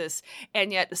basis,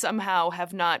 and yet somehow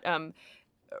have not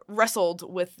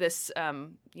wrestled with this,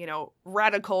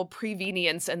 radical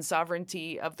prevenience and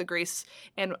sovereignty of the grace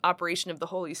and operation of the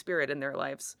Holy Spirit in their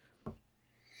lives.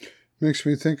 Makes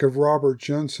me think of Robert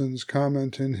Jensen's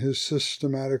comment in his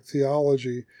Systematic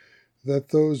Theology that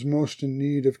those most in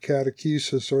need of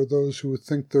catechesis are those who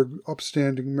think they're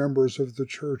upstanding members of the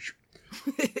church.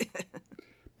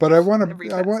 But I want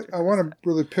to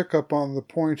really pick up on the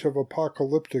point of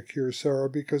apocalyptic here, Sarah,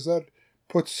 because that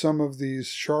puts some of these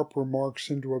sharp remarks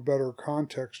into a better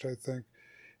context, I think.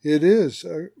 It is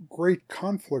a great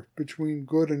conflict between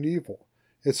good and evil.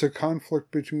 It's a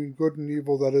conflict between good and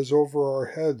evil that is over our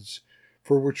heads,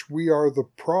 for which we are the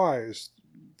prize,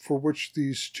 for which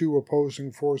these two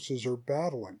opposing forces are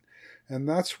battling. And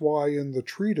that's why in the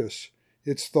treatise,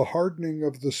 it's the hardening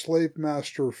of the slave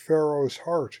master Pharaoh's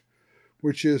heart,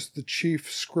 which is the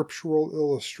chief scriptural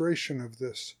illustration of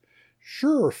this.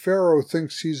 Sure, Pharaoh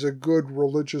thinks he's a good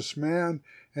religious man,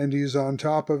 and he's on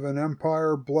top of an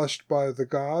empire blessed by the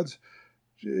gods.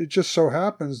 It just so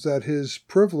happens that his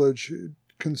privilege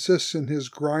consists in his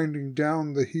grinding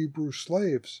down the Hebrew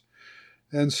slaves.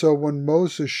 And so when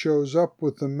Moses shows up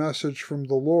with the message from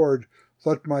the Lord,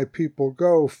 "Let my people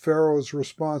go," Pharaoh's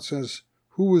response is,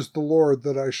 "Who is the Lord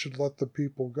that I should let the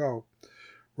people go?"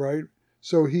 Right?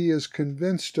 So he is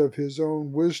convinced of his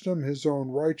own wisdom, his own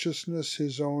righteousness,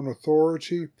 his own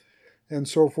authority, and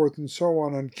so forth and so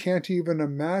on, and can't even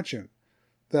imagine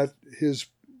that his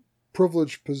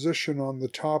privileged position on the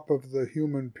top of the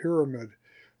human pyramid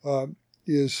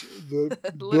is the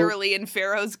literally in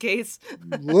Pharaoh's case.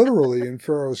 Literally in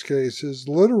Pharaoh's case is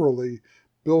literally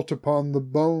built upon the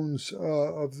bones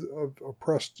of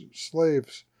oppressed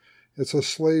slaves. It's a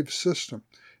slave system.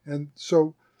 And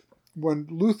so when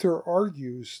Luther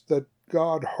argues that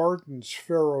God hardens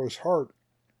Pharaoh's heart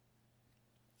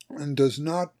and does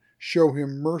not show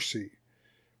him mercy,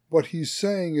 what he's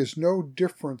saying is no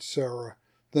different, Sarah,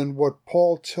 than what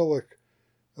Paul Tillich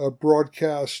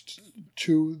broadcast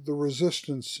to the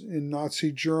resistance in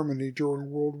Nazi Germany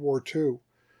during World War II,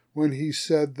 when he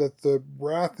said that the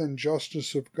wrath and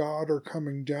justice of God are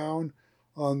coming down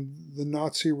on the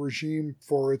Nazi regime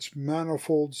for its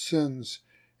manifold sins,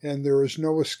 and there is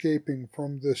no escaping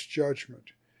from this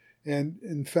judgment. And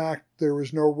in fact, there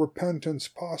is no repentance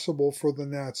possible for the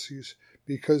Nazis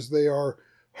because they are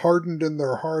hardened in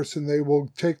their hearts and they will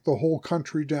take the whole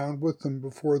country down with them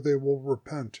before they will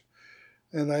repent.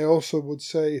 And I also would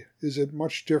say, is it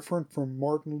much different from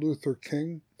Martin Luther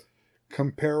King,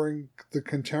 comparing the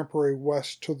contemporary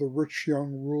West to the rich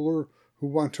young ruler who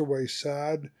went away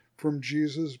sad from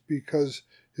Jesus because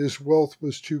his wealth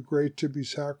was too great to be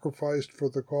sacrificed for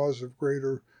the cause of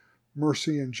greater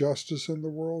mercy and justice in the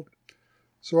world?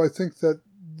 So I think that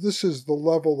this is the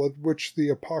level at which the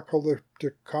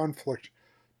apocalyptic conflict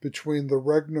between the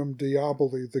regnum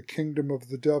diaboli, the kingdom of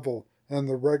the devil, and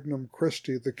the regnum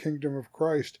Christi, the kingdom of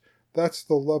Christ, that's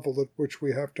the level at which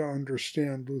we have to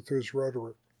understand Luther's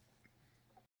rhetoric.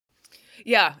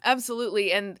 Yeah,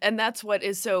 absolutely. And that's what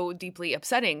is so deeply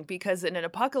upsetting, because in an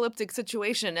apocalyptic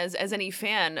situation, as any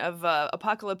fan of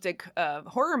apocalyptic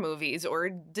horror movies or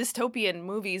dystopian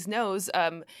movies knows,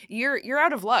 you're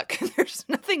out of luck. There's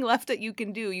nothing left that you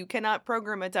can do. You cannot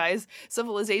programatize.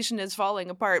 Civilization is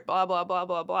falling apart, blah, blah, blah,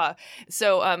 blah, blah.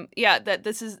 So, that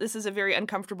this is a very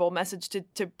uncomfortable message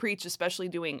to preach, especially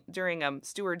during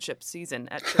stewardship season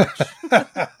at church.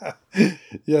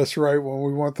 Yes, right. When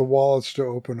we want the wallets to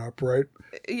open up, right?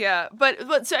 Yeah, but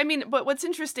what's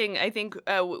interesting, I think,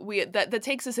 that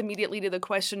takes us immediately to the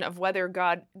question of whether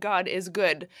God is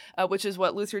good, which is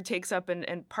what Luther takes up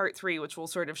in part 3, which we'll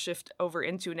sort of shift over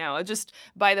into now. Just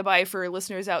by the by, for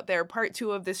listeners out there, part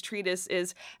 2 of this treatise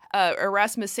is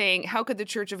Erasmus saying, how could the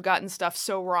church have gotten stuff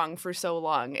so wrong for so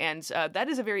long? And that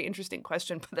is a very interesting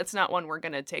question, but that's not one we're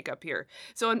going to take up here.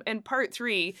 So in part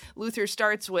 3, Luther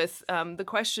starts with the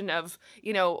question of,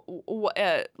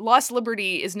 lost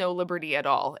liberty is no liberty at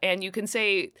all. And you can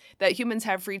say that humans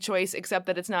have free choice, except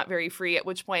that it's not very free, at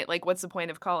which point, what's the point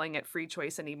of calling it free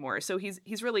choice anymore? So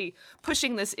he's really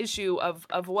pushing this issue of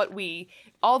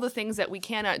all the things that we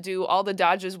cannot do, all the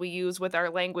dodges we use with our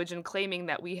language, and claiming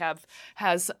that we have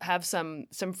some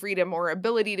freedom or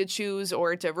ability to choose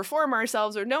or to reform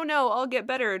ourselves, or no, I'll get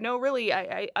better. No, really,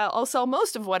 I'll sell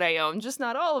most of what I own, just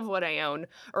not all of what I own,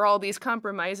 or all these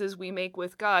compromises we make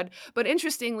with God. But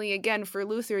interestingly, again, for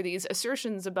Luther, these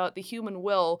assertions about the human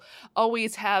will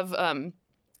always have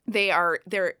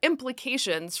they're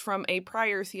implications from a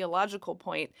prior theological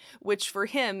point, which for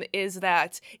him is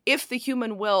that if the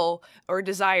human will or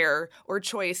desire or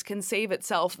choice can save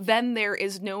itself, then there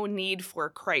is no need for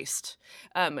Christ.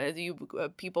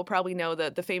 People probably know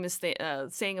the famous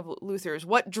saying of Luther's,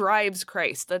 "What drives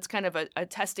Christ?" That's kind of a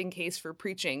testing case for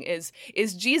preaching. Is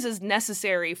Jesus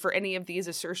necessary for any of these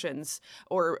assertions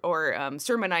or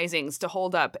sermonizings to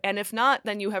hold up? And if not,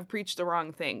 then you have preached the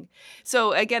wrong thing.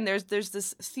 So again, there's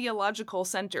this theological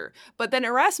center. But then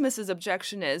Erasmus's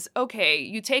objection is, okay,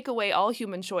 you take away all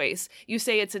human choice. You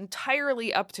say it's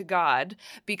entirely up to God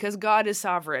because God is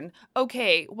sovereign.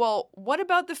 Okay, well, what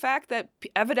about the fact that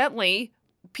evidently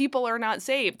people are not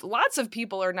saved? Lots of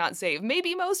people are not saved.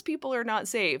 Maybe most people are not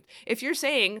saved. If you're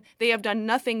saying they have done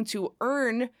nothing to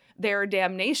earn their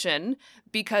damnation,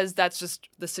 because that's just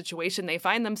the situation they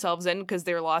find themselves in because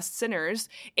they're lost sinners,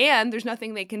 and there's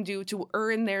nothing they can do to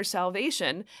earn their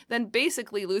salvation, then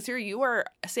basically, Luther, you are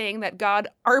saying that God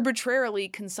arbitrarily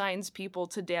consigns people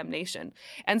to damnation.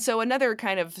 And so another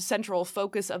kind of central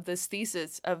focus of this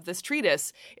thesis, of this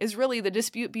treatise, is really the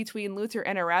dispute between Luther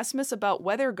and Erasmus about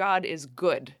whether God is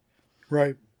good.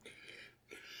 Right.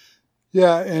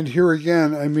 Yeah, and here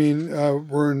again, I mean,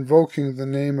 we're invoking the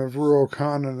name of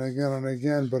Ruokanen again and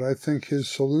again, but I think his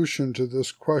solution to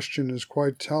this question is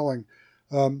quite telling.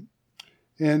 And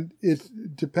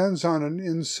it depends on an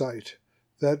insight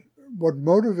that what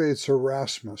motivates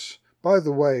Erasmus, by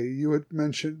the way, you had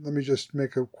mentioned, let me just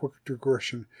make a quick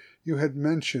digression, you had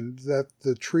mentioned that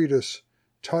the treatise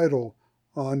title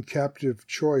on captive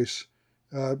choice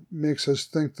makes us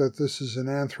think that this is an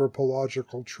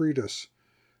anthropological treatise.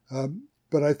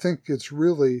 But I think it's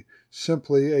really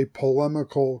simply a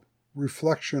polemical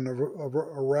reflection of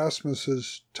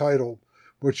Erasmus's title,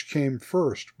 which came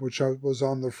first, which was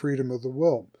on the freedom of the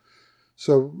will.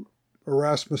 So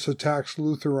Erasmus attacks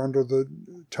Luther under the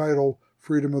title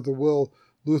Freedom of the Will.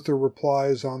 Luther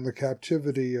replies on the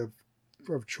captivity of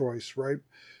choice, right?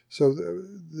 So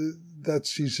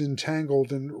that's he's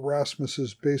entangled in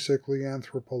Erasmus's basically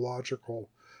anthropological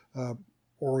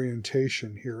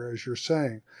orientation here, as you're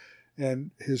saying,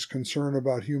 and his concern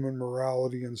about human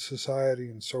morality and society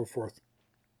and so forth.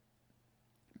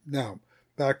 Now,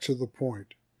 back to the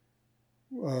point,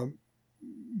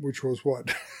 which was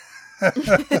what?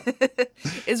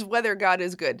 Is whether God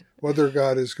is good. Whether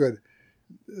God is good.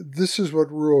 This is what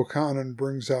Ruokanen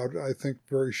brings out, I think,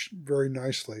 very, very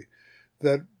nicely,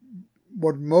 that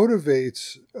what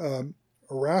motivates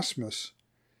Erasmus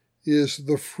is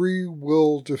the free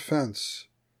will defense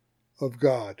of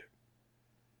God.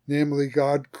 Namely,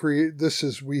 God create.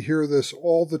 We hear this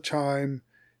all the time.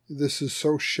 This is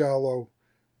so shallow.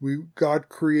 God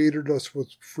created us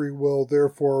with free will.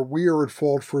 Therefore, we are at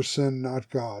fault for sin, not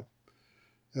God.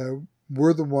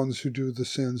 We're the ones who do the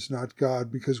sins, not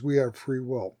God, because we have free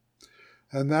will.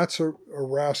 And that's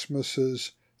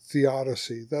Erasmus's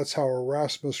theodicy. That's how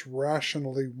Erasmus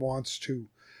rationally wants to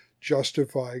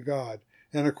justify God.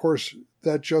 And of course,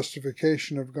 that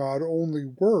justification of God only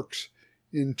works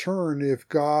in turn if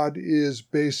God is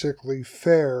basically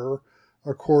fair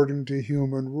according to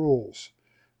human rules.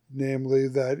 Namely,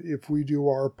 that if we do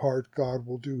our part, God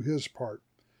will do his part.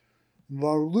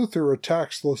 Now, Luther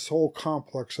attacks this whole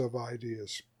complex of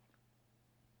ideas.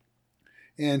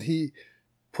 And he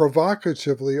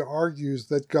provocatively argues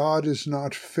that God is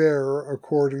not fair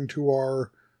according to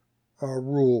our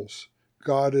rules.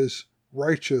 God is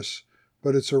righteous,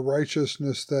 but it's a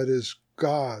righteousness that is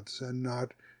God's and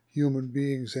not human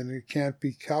beings, and it can't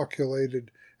be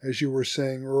calculated, as you were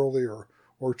saying earlier,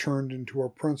 or turned into a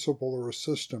principle or a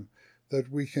system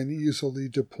that we can easily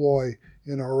deploy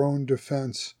in our own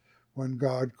defense when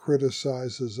God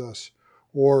criticizes us,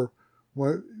 or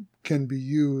what can be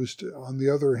used, on the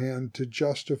other hand, to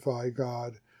justify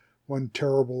God when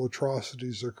terrible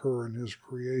atrocities occur in his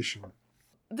creation.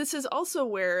 This is also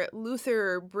where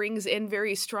Luther brings in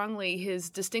very strongly his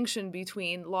distinction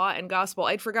between law and gospel.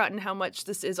 I'd forgotten how much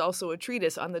this is also a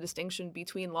treatise on the distinction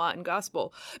between law and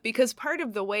gospel, because part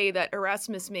of the way that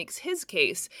Erasmus makes his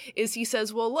case is he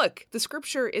says, well, look, the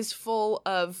scripture is full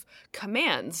of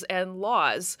commands and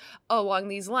laws along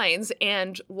these lines,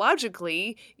 and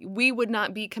logically, we would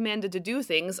not be commanded to do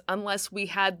things unless we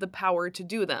had the power to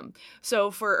do them. So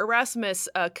for Erasmus,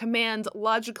 a command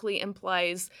logically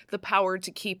implies the power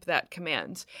to keep that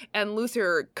command. And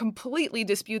Luther completely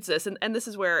disputes this. And this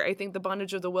is where I think the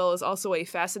Bondage of the Will is also a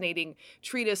fascinating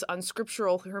treatise on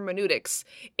scriptural hermeneutics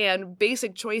and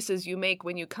basic choices you make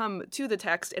when you come to the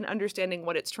text and understanding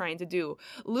what it's trying to do.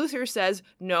 Luther says,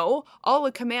 no, all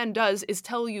a command does is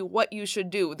tell you what you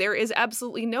should do. There is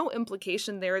absolutely no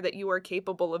implication there that you are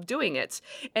capable of doing it.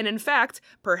 And in fact,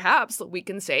 perhaps we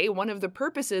can say one of the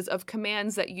purposes of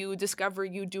commands that you discover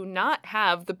you do not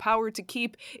have the power to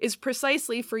keep is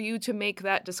precisely for you to make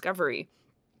that discovery.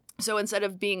 So instead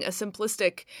of being a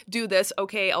simplistic, do this,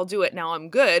 okay, I'll do it, now I'm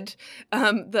good,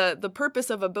 the purpose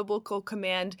of a biblical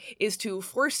command is to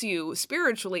force you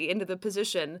spiritually into the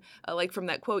position, like from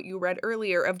that quote you read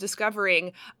earlier, of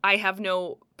discovering I have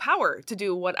no power to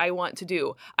do what I want to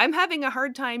do. I'm having a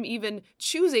hard time even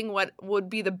choosing what would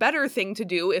be the better thing to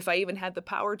do if I even had the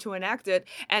power to enact it.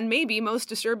 And maybe most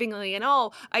disturbingly in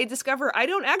all, I discover I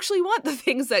don't actually want the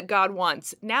things that God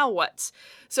wants. Now what?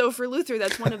 So for Luther,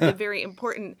 that's one of the very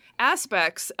important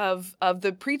aspects of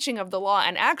the preaching of the law,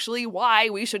 and actually why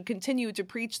we should continue to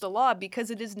preach the law, because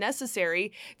it is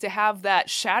necessary to have that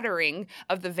shattering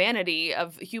of the vanity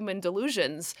of human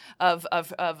delusions of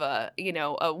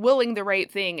willing the right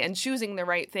thing and choosing the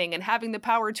right thing and having the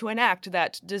power to enact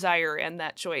that desire and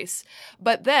that choice.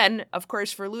 But then, of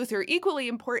course, for Luther, equally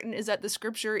important is that the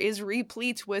scripture is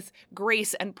replete with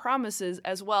grace and promises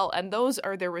as well, and those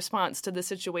are their response to the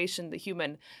situation the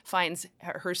human finds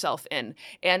herself in.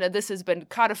 And this has been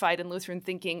codified in Lutheran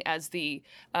thinking as the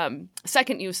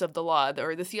second use of the law,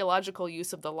 or the theological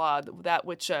use of the law, that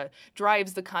which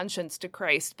drives the conscience to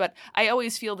Christ. But I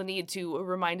always feel the need to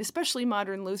remind, especially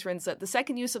modern Lutherans, that the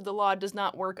second use of the law does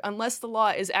not work unless the law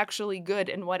is actually good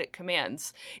in what it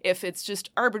commands. If it's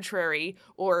just arbitrary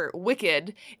or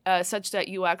wicked, such that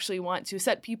you actually want to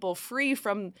set people free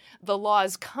from the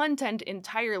law's content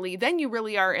entirely, then you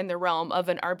really are in the realm of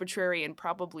an arbitrary and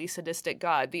probably sadistic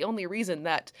God. The only reason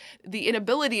that the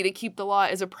inability to keep the law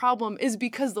is a problem is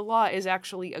because the law is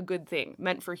actually a good thing,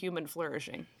 meant for human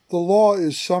flourishing. The law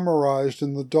is summarized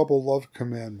in the double love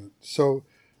commandment. So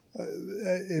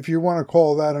if you want to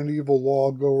call that an evil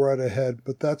law, go right ahead.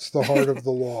 But that's the heart of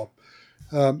the law.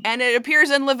 And it appears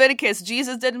in Leviticus.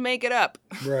 Jesus didn't make it up.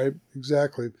 Right,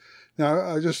 exactly.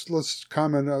 Now, let's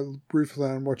comment briefly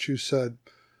on what you said.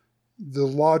 The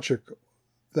logic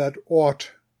that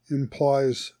ought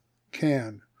implies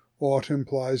can. Ought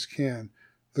implies can.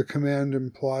 The command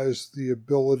implies the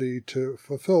ability to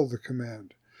fulfill the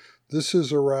command. This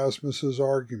is Erasmus's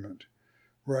argument,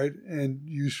 right? And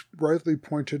you rightly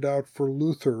pointed out for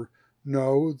Luther,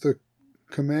 no, the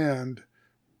command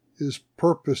is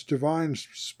purpose, divine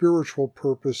spiritual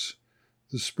purpose.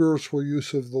 The spiritual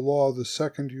use of the law, the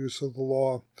second use of the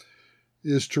law,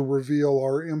 is to reveal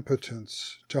our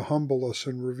impotence, to humble us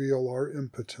and reveal our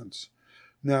impotence.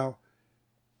 Now,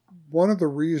 one of the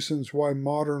reasons why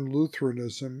modern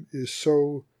Lutheranism is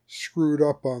so screwed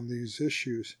up on these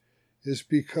issues is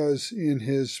because in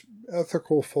his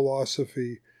ethical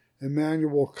philosophy,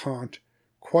 Immanuel Kant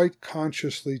quite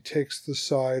consciously takes the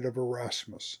side of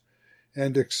Erasmus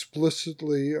and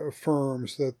explicitly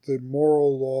affirms that the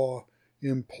moral law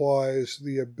implies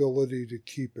the ability to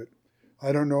keep it.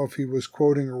 I don't know if he was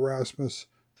quoting Erasmus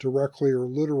directly or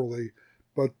literally,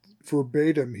 but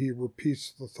verbatim he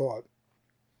repeats the thought.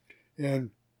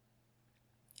 And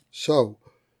so,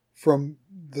 from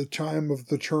the time of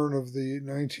the turn of the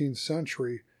 19th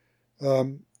century,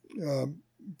 from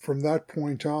that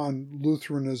point on,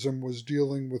 Lutheranism was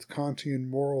dealing with Kantian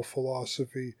moral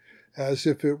philosophy as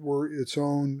if it were its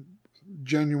own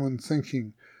genuine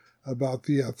thinking about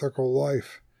the ethical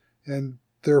life, and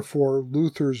therefore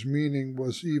Luther's meaning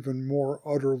was even more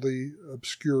utterly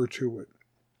obscure to it.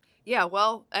 Yeah,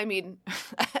 well, I mean,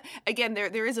 again,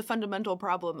 there is a fundamental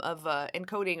problem of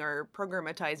encoding or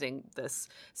programmatizing this.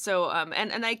 So,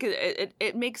 and I could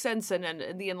it makes sense in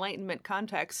the Enlightenment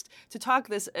context to talk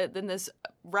this in this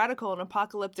radical and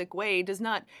apocalyptic way does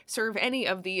not serve any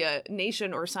of the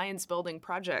nation or science building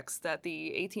projects that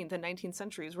the 18th and 19th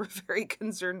centuries were very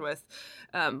concerned with.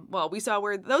 Well, we saw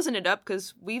where those ended up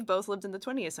because we've both lived in the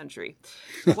 20th century.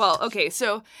 Well, okay,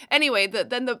 so anyway,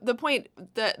 the point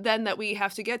that we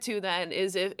have to get to then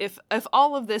is if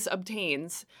all of this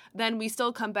obtains, then we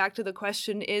still come back to the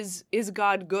question, is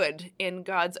God good in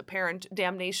God's apparent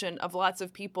damnation of lots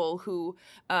of people who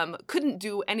couldn't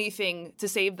do anything to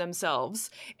save themselves,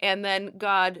 and then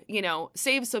God,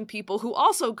 saves some people who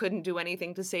also couldn't do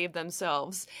anything to save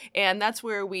themselves, and that's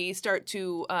where we start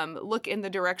to look in the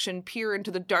direction, peer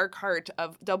into the dark heart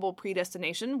of double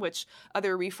predestination, which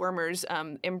other reformers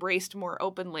embraced more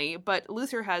openly, but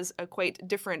Luther has a quite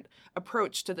different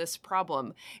approach to this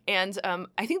problem. And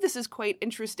I think this is quite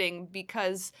interesting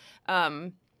because,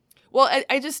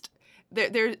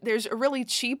 there's a really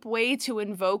cheap way to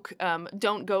invoke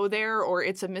don't go there, or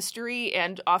it's a mystery.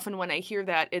 And often when I hear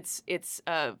that, it's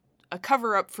a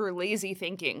cover-up for lazy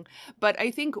thinking. But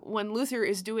I think when Luther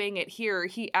is doing it here,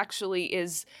 he actually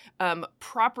is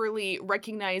properly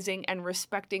recognizing and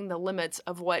respecting the limits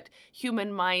of what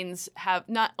human minds have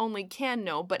not only can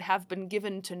know, but have been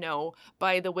given to know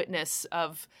by the witness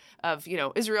of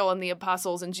Israel and the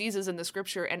apostles and Jesus and the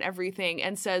scripture and everything,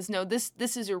 and says, no, this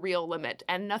is a real limit,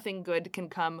 and nothing good can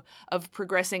come of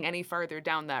progressing any farther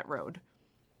down that road.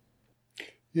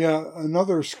 Yeah,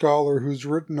 another scholar who's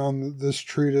written on this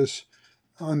treatise,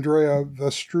 Andrea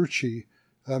Vestrucci,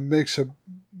 makes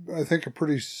I think, a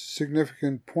pretty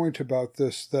significant point about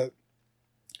this, that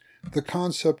the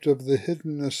concept of the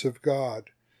hiddenness of God,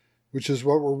 which is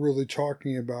what we're really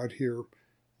talking about here,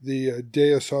 the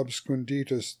Deus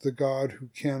obscunditus, the God who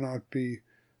cannot be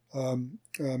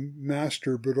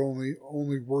mastered but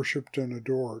only worshipped and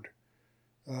adored.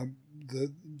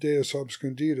 The Deus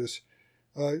obscunditus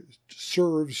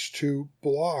serves to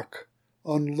block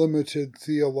unlimited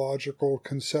theological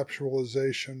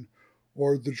conceptualization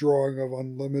or the drawing of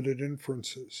unlimited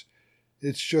inferences.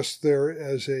 It's just there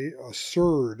as a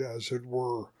surd, as it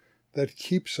were, that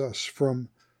keeps us from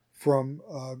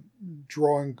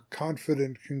drawing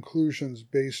confident conclusions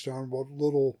based on what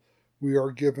little we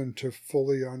are given to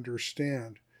fully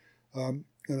understand. And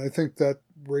I think that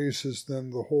raises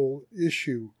then the whole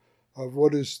issue of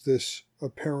what is this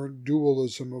apparent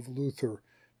dualism of Luther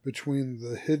between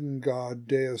the hidden God,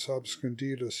 Deus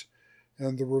obscunditus,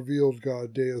 and the revealed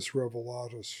God, Deus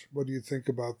revelatus. What do you think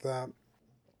about that?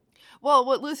 Well,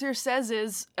 what Luther says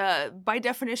is, by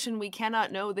definition, we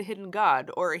cannot know the hidden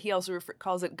God, or he also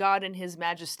calls it God in his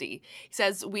majesty. He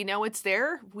says we know it's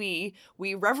there, we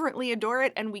reverently adore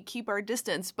it, and we keep our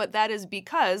distance, but that is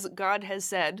because God has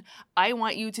said, I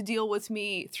want you to deal with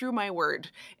me through my word.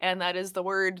 And that is the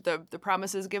word, the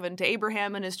promises given to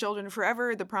Abraham and his children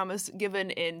forever, the promise given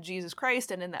in Jesus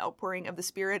Christ and in the outpouring of the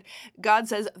Spirit. God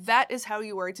says, that is how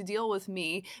you are to deal with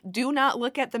me. Do not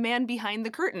look at the man behind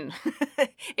the curtain.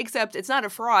 Except it's not a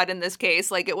fraud in this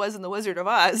case, like it was in The Wizard of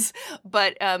Oz,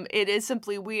 but it is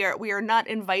simply we are not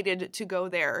invited to go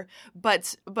there.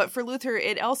 But for Luther,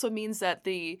 it also means that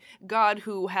the God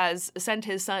who has sent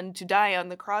his son to die on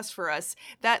the cross for us,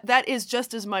 that is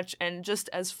just as much and just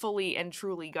as fully and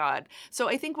truly God. So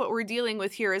I think what we're dealing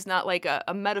with here is not like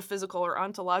a metaphysical or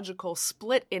ontological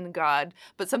split in God,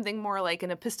 but something more like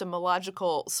an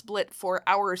epistemological split for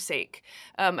our sake.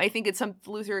 I think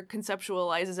Luther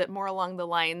conceptualizes it more along the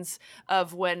lines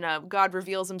of when God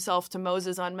reveals himself to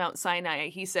Moses on Mount Sinai.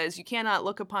 He says, you cannot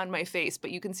look upon my face,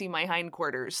 but you can see my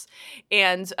hindquarters.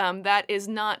 And that is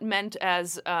not meant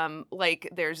as like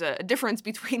there's a difference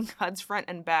between God's front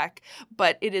and back,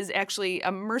 but it is actually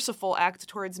a merciful act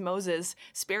towards Moses,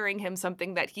 sparing him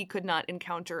something that he could not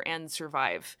encounter and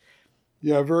survive.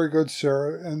 Yeah, very good,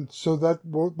 Sarah. And so that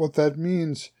what that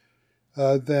means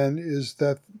then is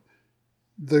that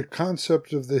the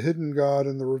concept of the hidden God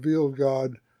and the revealed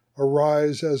God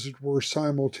arise, as it were,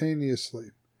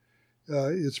 simultaneously.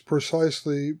 It's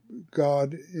precisely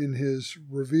God in his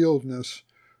revealedness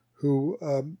who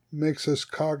makes us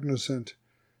cognizant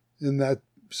in that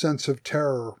sense of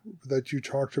terror that you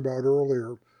talked about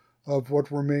earlier of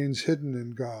what remains hidden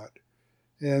in God.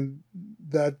 And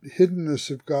that hiddenness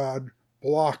of God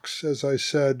blocks, as I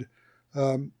said,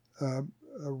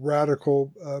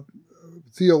 radical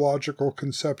theological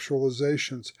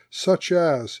conceptualizations, such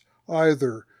as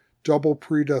either double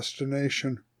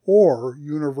predestination or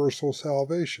universal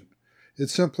salvation. It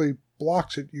simply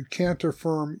blocks it. You can't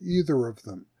affirm either of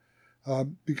them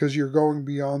because you're going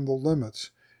beyond the limits,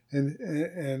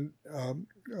 and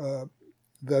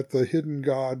that the hidden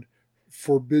God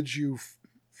forbids you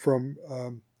from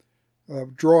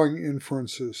drawing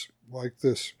inferences like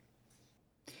this.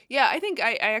 Yeah, I think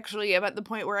I actually am at the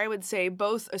point where I would say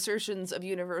both assertions of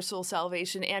universal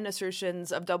salvation and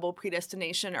assertions of double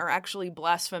predestination are actually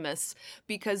blasphemous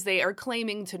because they are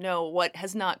claiming to know what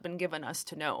has not been given us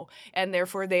to know, and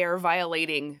therefore they are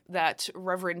violating that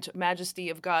reverent majesty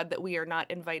of God that we are not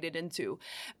invited into.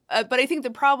 But I think the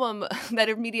problem that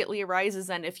immediately arises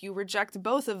then, if you reject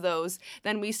both of those,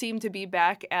 then we seem to be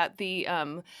back at the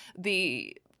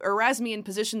Erasmian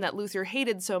position that Luther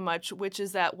hated so much, which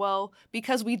is that, well,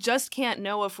 because we just can't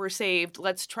know if we're saved,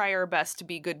 let's try our best to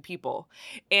be good people.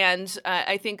 And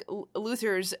I think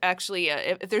Luther's actually,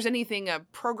 if there's anything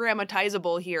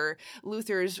programmatizable here,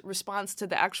 Luther's response to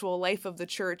the actual life of the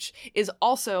church is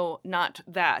also not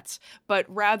that, but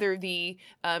rather the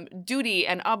duty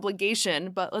and obligation,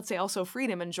 but let's say also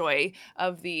freedom and joy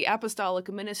of the apostolic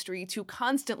ministry to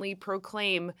constantly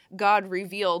proclaim God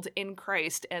revealed in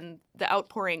Christ and the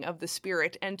outpouring of the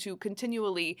Spirit, and to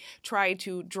continually try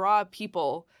to draw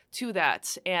people to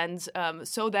that, and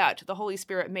so that the Holy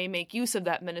Spirit may make use of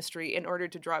that ministry in order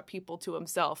to draw people to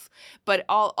himself. But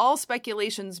all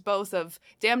speculations, both of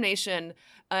damnation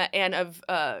and of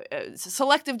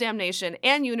selective damnation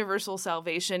and universal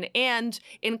salvation, and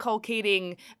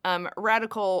inculcating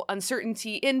radical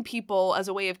uncertainty in people as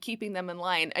a way of keeping them in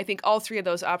line, I think all three of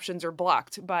those options are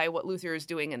blocked by what Luther is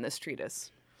doing in this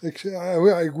treatise.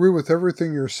 I agree with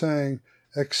everything you're saying,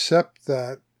 except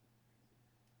that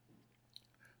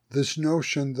this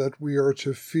notion that we are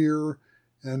to fear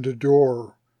and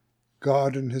adore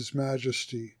God in his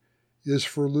majesty, is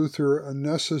for Luther a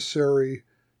necessary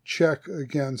check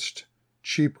against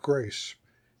cheap grace.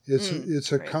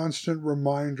 It's a right. constant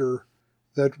reminder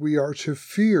that we are to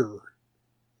fear,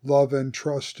 love, and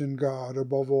trust in God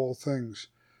above all things.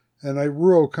 And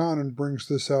Ruo-Kanon brings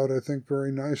this out, I think,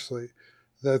 very nicely,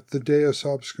 that the Deus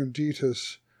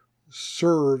Obscunditus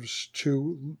serves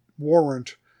to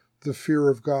warrant the fear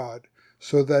of God,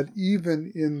 so that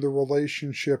even in the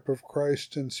relationship of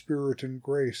Christ and Spirit and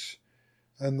grace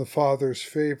and the Father's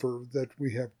favor that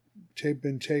we have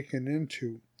been taken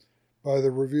into by the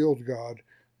revealed God,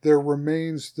 there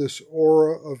remains this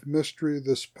aura of mystery,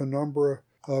 this penumbra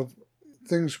of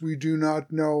things we do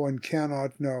not know and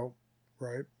cannot know,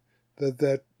 right?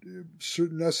 That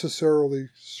necessarily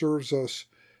serves us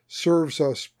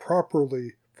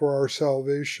properly for our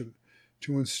salvation,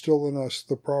 to instill in us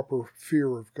the proper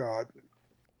fear of God.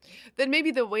 Then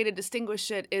maybe the way to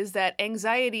distinguish it is that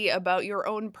anxiety about your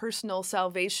own personal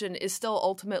salvation is still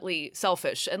ultimately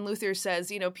selfish. And Luther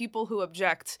says, people who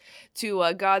object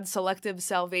to God's selective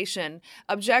salvation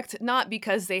object not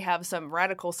because they have some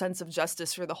radical sense of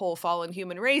justice for the whole fallen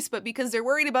human race, but because they're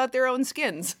worried about their own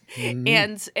skins.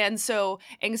 Mm-hmm. And so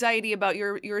anxiety about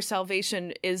your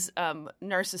salvation is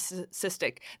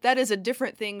narcissistic. That is a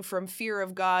different thing from fear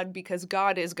of God, because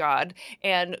God is God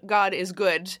and God is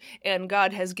good, and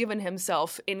God has given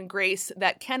himself in grace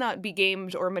that cannot be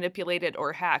gamed or manipulated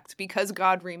or hacked, because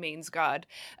God remains God.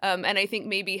 And I think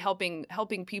maybe helping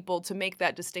people to make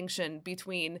that distinction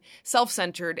between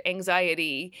self-centered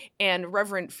anxiety and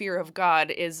reverent fear of God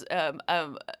is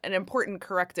an important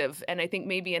corrective. And I think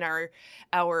maybe in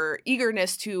our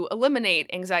eagerness to eliminate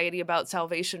anxiety about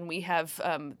salvation, we have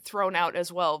thrown out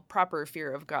as well proper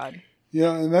fear of God.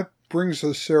 Yeah, and that brings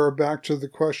us, Sarah, back to the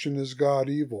question, is God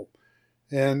evil?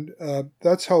 And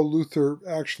that's how Luther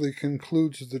actually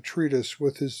concludes the treatise,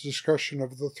 with his discussion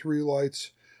of the three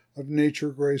lights of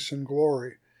nature, grace, and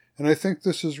glory. And I think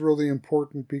this is really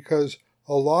important, because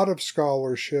a lot of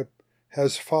scholarship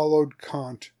has followed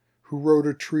Kant, who wrote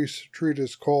a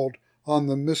treatise called On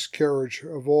the Miscarriage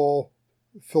of All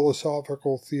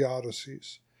Philosophical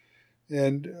Theodicies,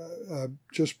 and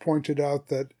just pointed out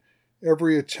that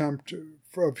every attempt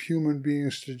of human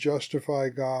beings to justify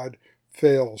God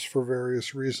fails for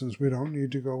various reasons we don't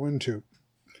need to go into.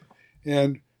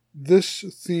 And this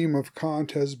theme of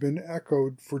Kant has been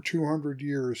echoed for 200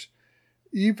 years,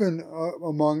 even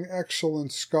among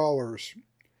excellent scholars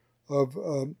of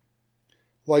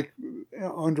like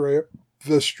Andrea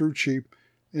Vestrucci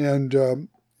and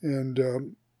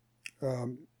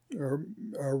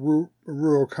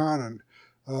Ruo-Kanon,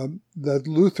 that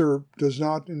Luther does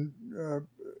not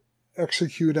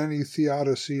execute any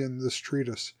theodicy in this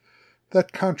treatise.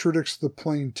 That contradicts the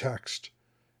plain text.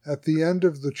 At the end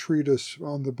of the treatise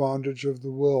on the bondage of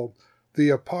the will, the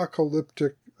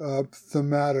apocalyptic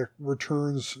thematic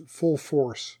returns full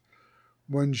force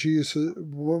when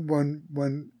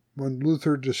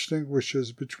Luther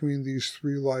distinguishes between these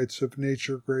three lights of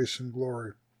nature, grace, and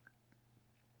glory.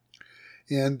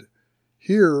 And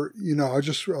here, I'll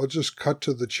just cut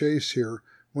to the chase here.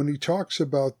 When he talks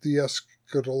about the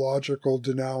eschatological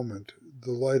denouement,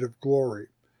 the light of glory,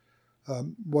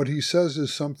 what he says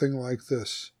is something like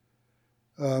this.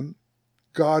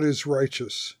 God is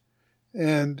righteous,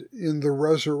 and in the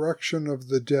resurrection of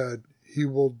the dead, he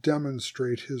will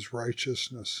demonstrate his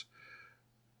righteousness.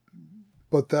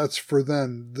 But that's for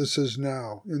then. This is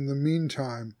now. In the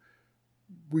meantime,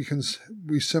 we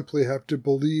simply have to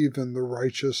believe in the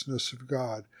righteousness of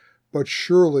God. But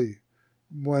surely,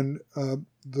 when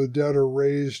the dead are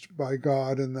raised by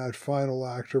God in that final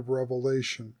act of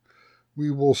revelation, we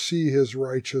will see his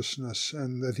righteousness,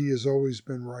 and that he has always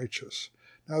been righteous.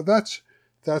 Now that's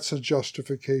a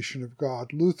justification of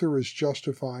God. Luther is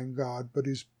justifying God, but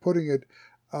he's putting it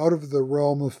out of the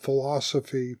realm of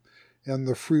philosophy and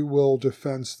the free will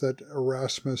defense that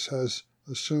Erasmus has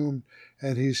assumed,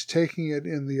 and he's taking it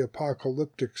in the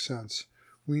apocalyptic sense.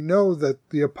 We know that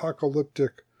the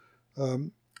apocalyptic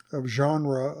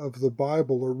genre of the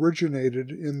Bible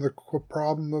originated in the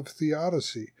problem of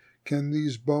theodicy. Can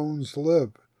these bones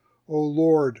live? O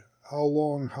Lord, how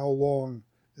long,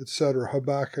 etc.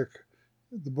 Habakkuk,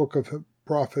 the book of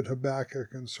prophet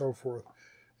Habakkuk, and so forth.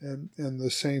 And the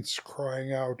saints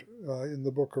crying out in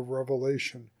the book of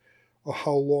Revelation,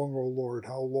 how long, O Lord,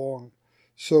 how long?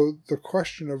 So the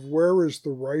question of where is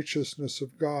the righteousness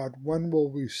of God, when will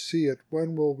we see it?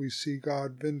 When will we see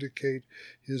God vindicate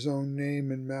his own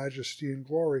name and majesty and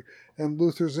glory? And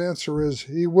Luther's answer is,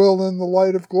 he will in the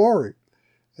light of glory.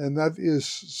 And that is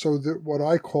so that what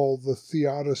I call the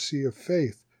theodicy of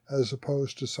faith, as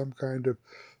opposed to some kind of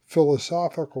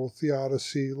philosophical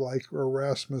theodicy like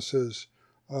Erasmus's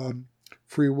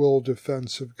free will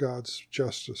defense of God's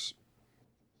justice.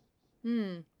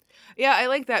 Yeah, I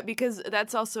like that, because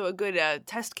that's also a good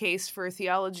test case for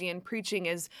theology and preaching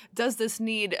is, does this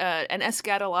need an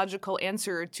eschatological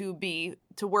answer to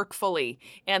work fully?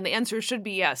 And the answer should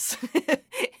be yes.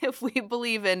 If we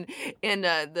believe in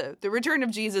the return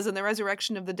of Jesus and the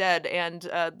resurrection of the dead and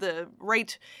the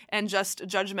right and just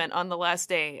judgment on the last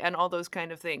day and all those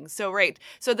kind of things. So, right.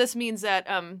 So this means that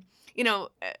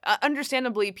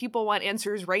understandably, people want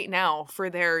answers right now for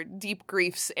their deep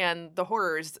griefs and the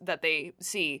horrors that they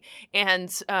see. And,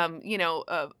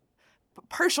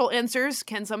 partial answers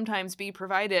can sometimes be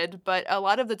provided, but a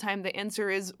lot of the time the answer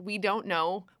is we don't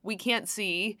know, we can't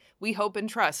see, we hope and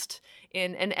trust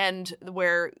in an end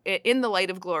where, in the light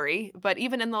of glory, but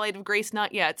even in the light of grace,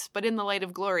 not yet, but in the light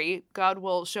of glory, God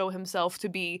will show himself to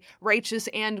be righteous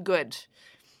and good.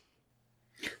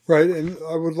 Right, and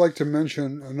I would like to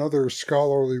mention another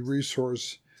scholarly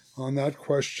resource on that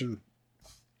question.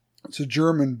 It's a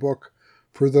German book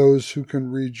for those who can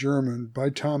read German by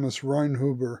Thomas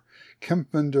Reinhuber,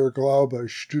 Kämpfen der Glaube,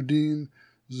 Studien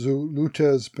zu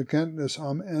Luthers Bekenntnis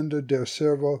am Ende der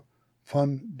Servo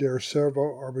von der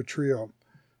Servo Arbitrio,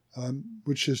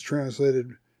 which is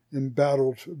translated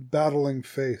Battling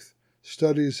Faith,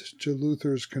 Studies to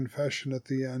Luther's Confession at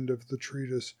the End of the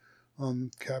Treatise on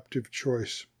Captive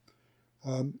Choice.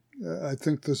 I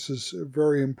think this is a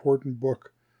very important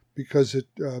book because it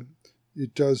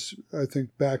does, I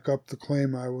think, back up the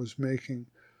claim I was making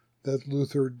that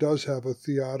Luther does have a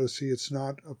theodicy. It's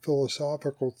not a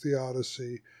philosophical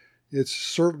theodicy. It's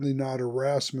certainly not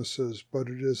Erasmus's, but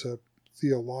it is a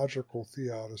theological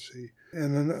theodicy.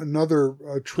 And another,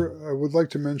 I would like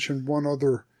to mention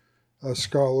two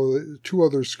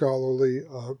other scholarly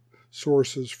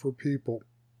sources for people.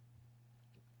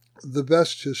 The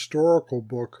best historical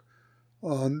book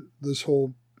on this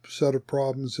whole set of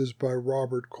problems is by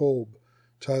Robert Kolb,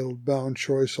 titled Bound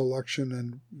Choice Election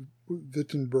and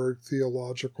Wittenberg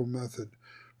Theological Method,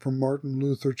 From Martin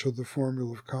Luther to the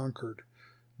Formula of Concord.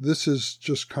 This is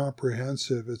just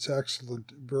comprehensive. It's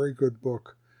excellent, very good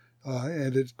book,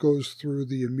 and it goes through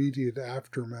the immediate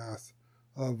aftermath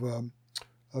of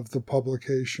the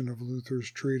publication of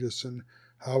Luther's treatise and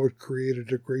how it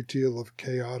created a great deal of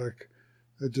chaotic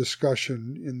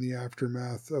discussion in the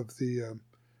aftermath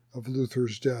of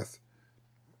Luther's death.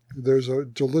 There's a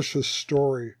delicious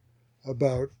story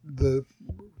about the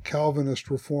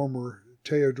Calvinist reformer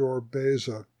Theodor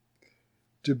Beza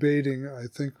debating, I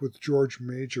think, with George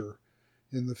Major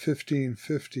in the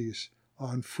 1550s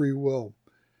on free will.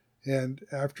 And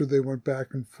after they went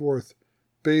back and forth,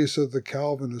 Beza, the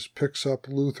Calvinist, picks up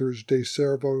Luther's De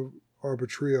Servo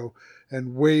Arbitrio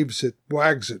and wags it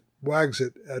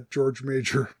at George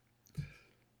Major.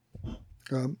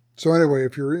 So anyway,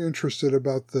 if you're interested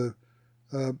about the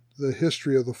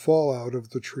history of the fallout of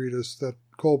the treatise, that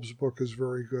Kolb's book is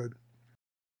very good.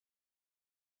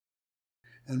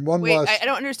 And I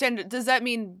don't understand. Does that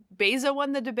mean Beza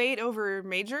won the debate over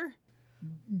Major?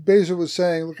 Beza was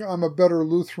saying, look, I'm a better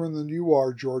Lutheran than you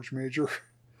are, George Major.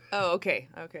 Oh, okay.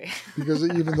 Because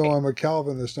even though I'm a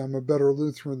Calvinist, I'm a better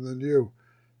Lutheran than you.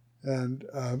 And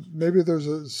maybe there's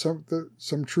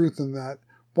some truth in that.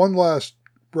 One last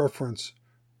reference.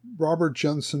 Robert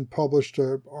Jensen published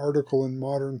an article in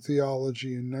Modern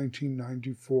Theology in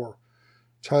 1994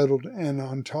 titled An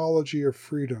Ontology of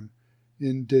Freedom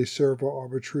in De Servo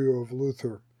Arbitrio of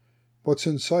Luther. What's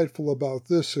insightful about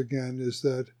this, again, is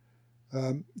that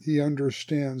he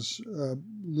understands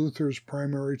Luther's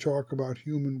primary talk about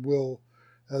human will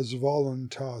as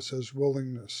voluntas, as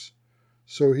willingness.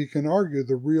 So he can argue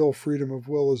the real freedom of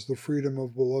will is the freedom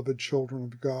of beloved children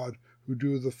of God who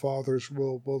do the Father's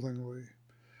will willingly.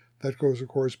 That goes, of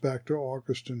course, back to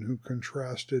Augustine, who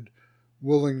contrasted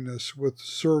willingness with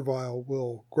servile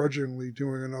will, grudgingly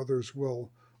doing another's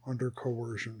will under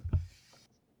coercion.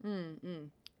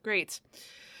 Great.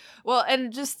 Well,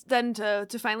 and just then to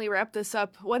finally wrap this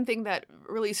up, one thing that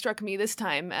really struck me this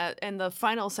time in the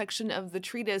final section of the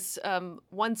treatise,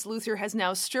 once Luther has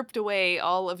now stripped away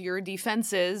all of your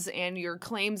defenses and your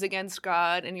claims against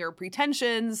God and your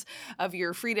pretensions of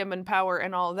your freedom and power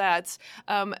and all that,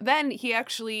 then he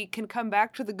actually can come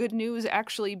back to the good news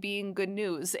actually being good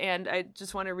news. And I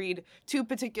just want to read two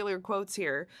particular quotes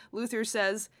here. Luther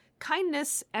says,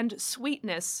 kindness and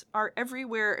sweetness are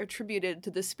everywhere attributed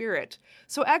to the Spirit.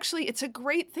 So actually, it's a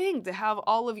great thing to have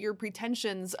all of your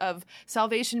pretensions of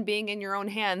salvation being in your own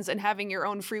hands and having your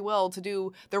own free will to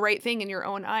do the right thing in your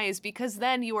own eyes, because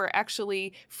then you are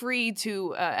actually free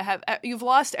to you've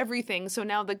lost everything. So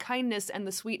now the kindness and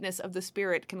the sweetness of the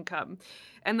Spirit can come.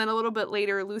 And then a little bit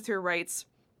later, Luther writes,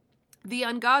 "The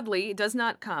ungodly does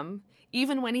not come,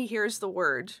 even when he hears the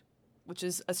word," which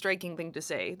is a striking thing to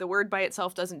say. The word by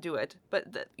itself doesn't do it,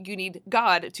 but you need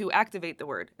God to activate the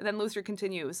word. And then Luther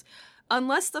continues,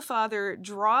 "Unless the Father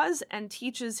draws and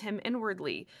teaches him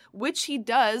inwardly, which he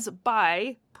does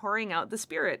by pouring out the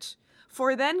Spirit.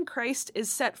 For then Christ is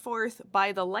set forth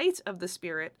by the light of the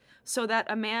Spirit, so that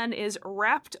a man is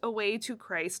rapt away to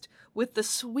Christ with the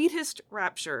sweetest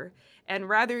rapture, and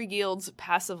rather yields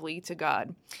passively to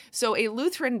God." So a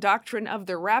Lutheran doctrine of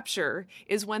the rapture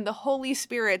is when the Holy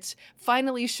Spirit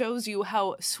finally shows you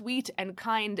how sweet and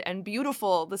kind and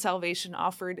beautiful the salvation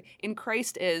offered in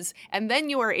Christ is, and then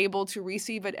you are able to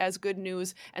receive it as good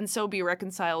news and so be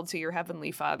reconciled to your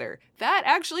Heavenly Father. That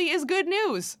actually is good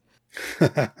news.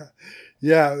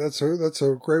 Yeah, that's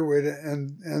a great way to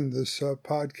end this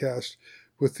podcast,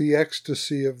 with the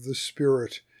ecstasy of the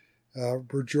Spirit,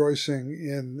 rejoicing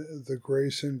in the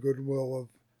grace and goodwill of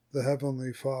the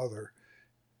Heavenly Father,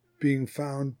 being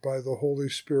found by the Holy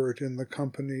Spirit in the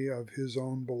company of his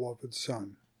own beloved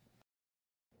Son.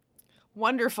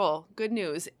 Wonderful. Good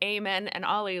news. Amen and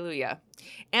alleluia.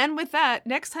 And with that,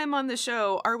 next time on the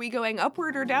show, are we going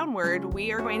upward or downward?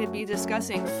 We are going to be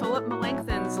discussing Philip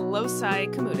Melanchthon's Loci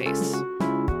Communes.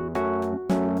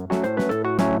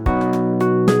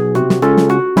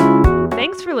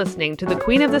 Thanks for listening to the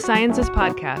Queen of the Sciences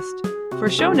podcast. For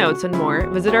show notes and more,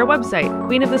 visit our website,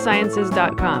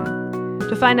 queenofthesciences.com.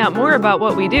 To find out more about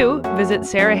what we do, visit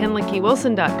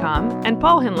sarahhinlickywilson.com and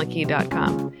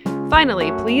paulhinlicky.com.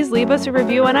 Finally, please leave us a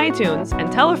review on iTunes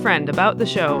and tell a friend about the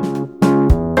show.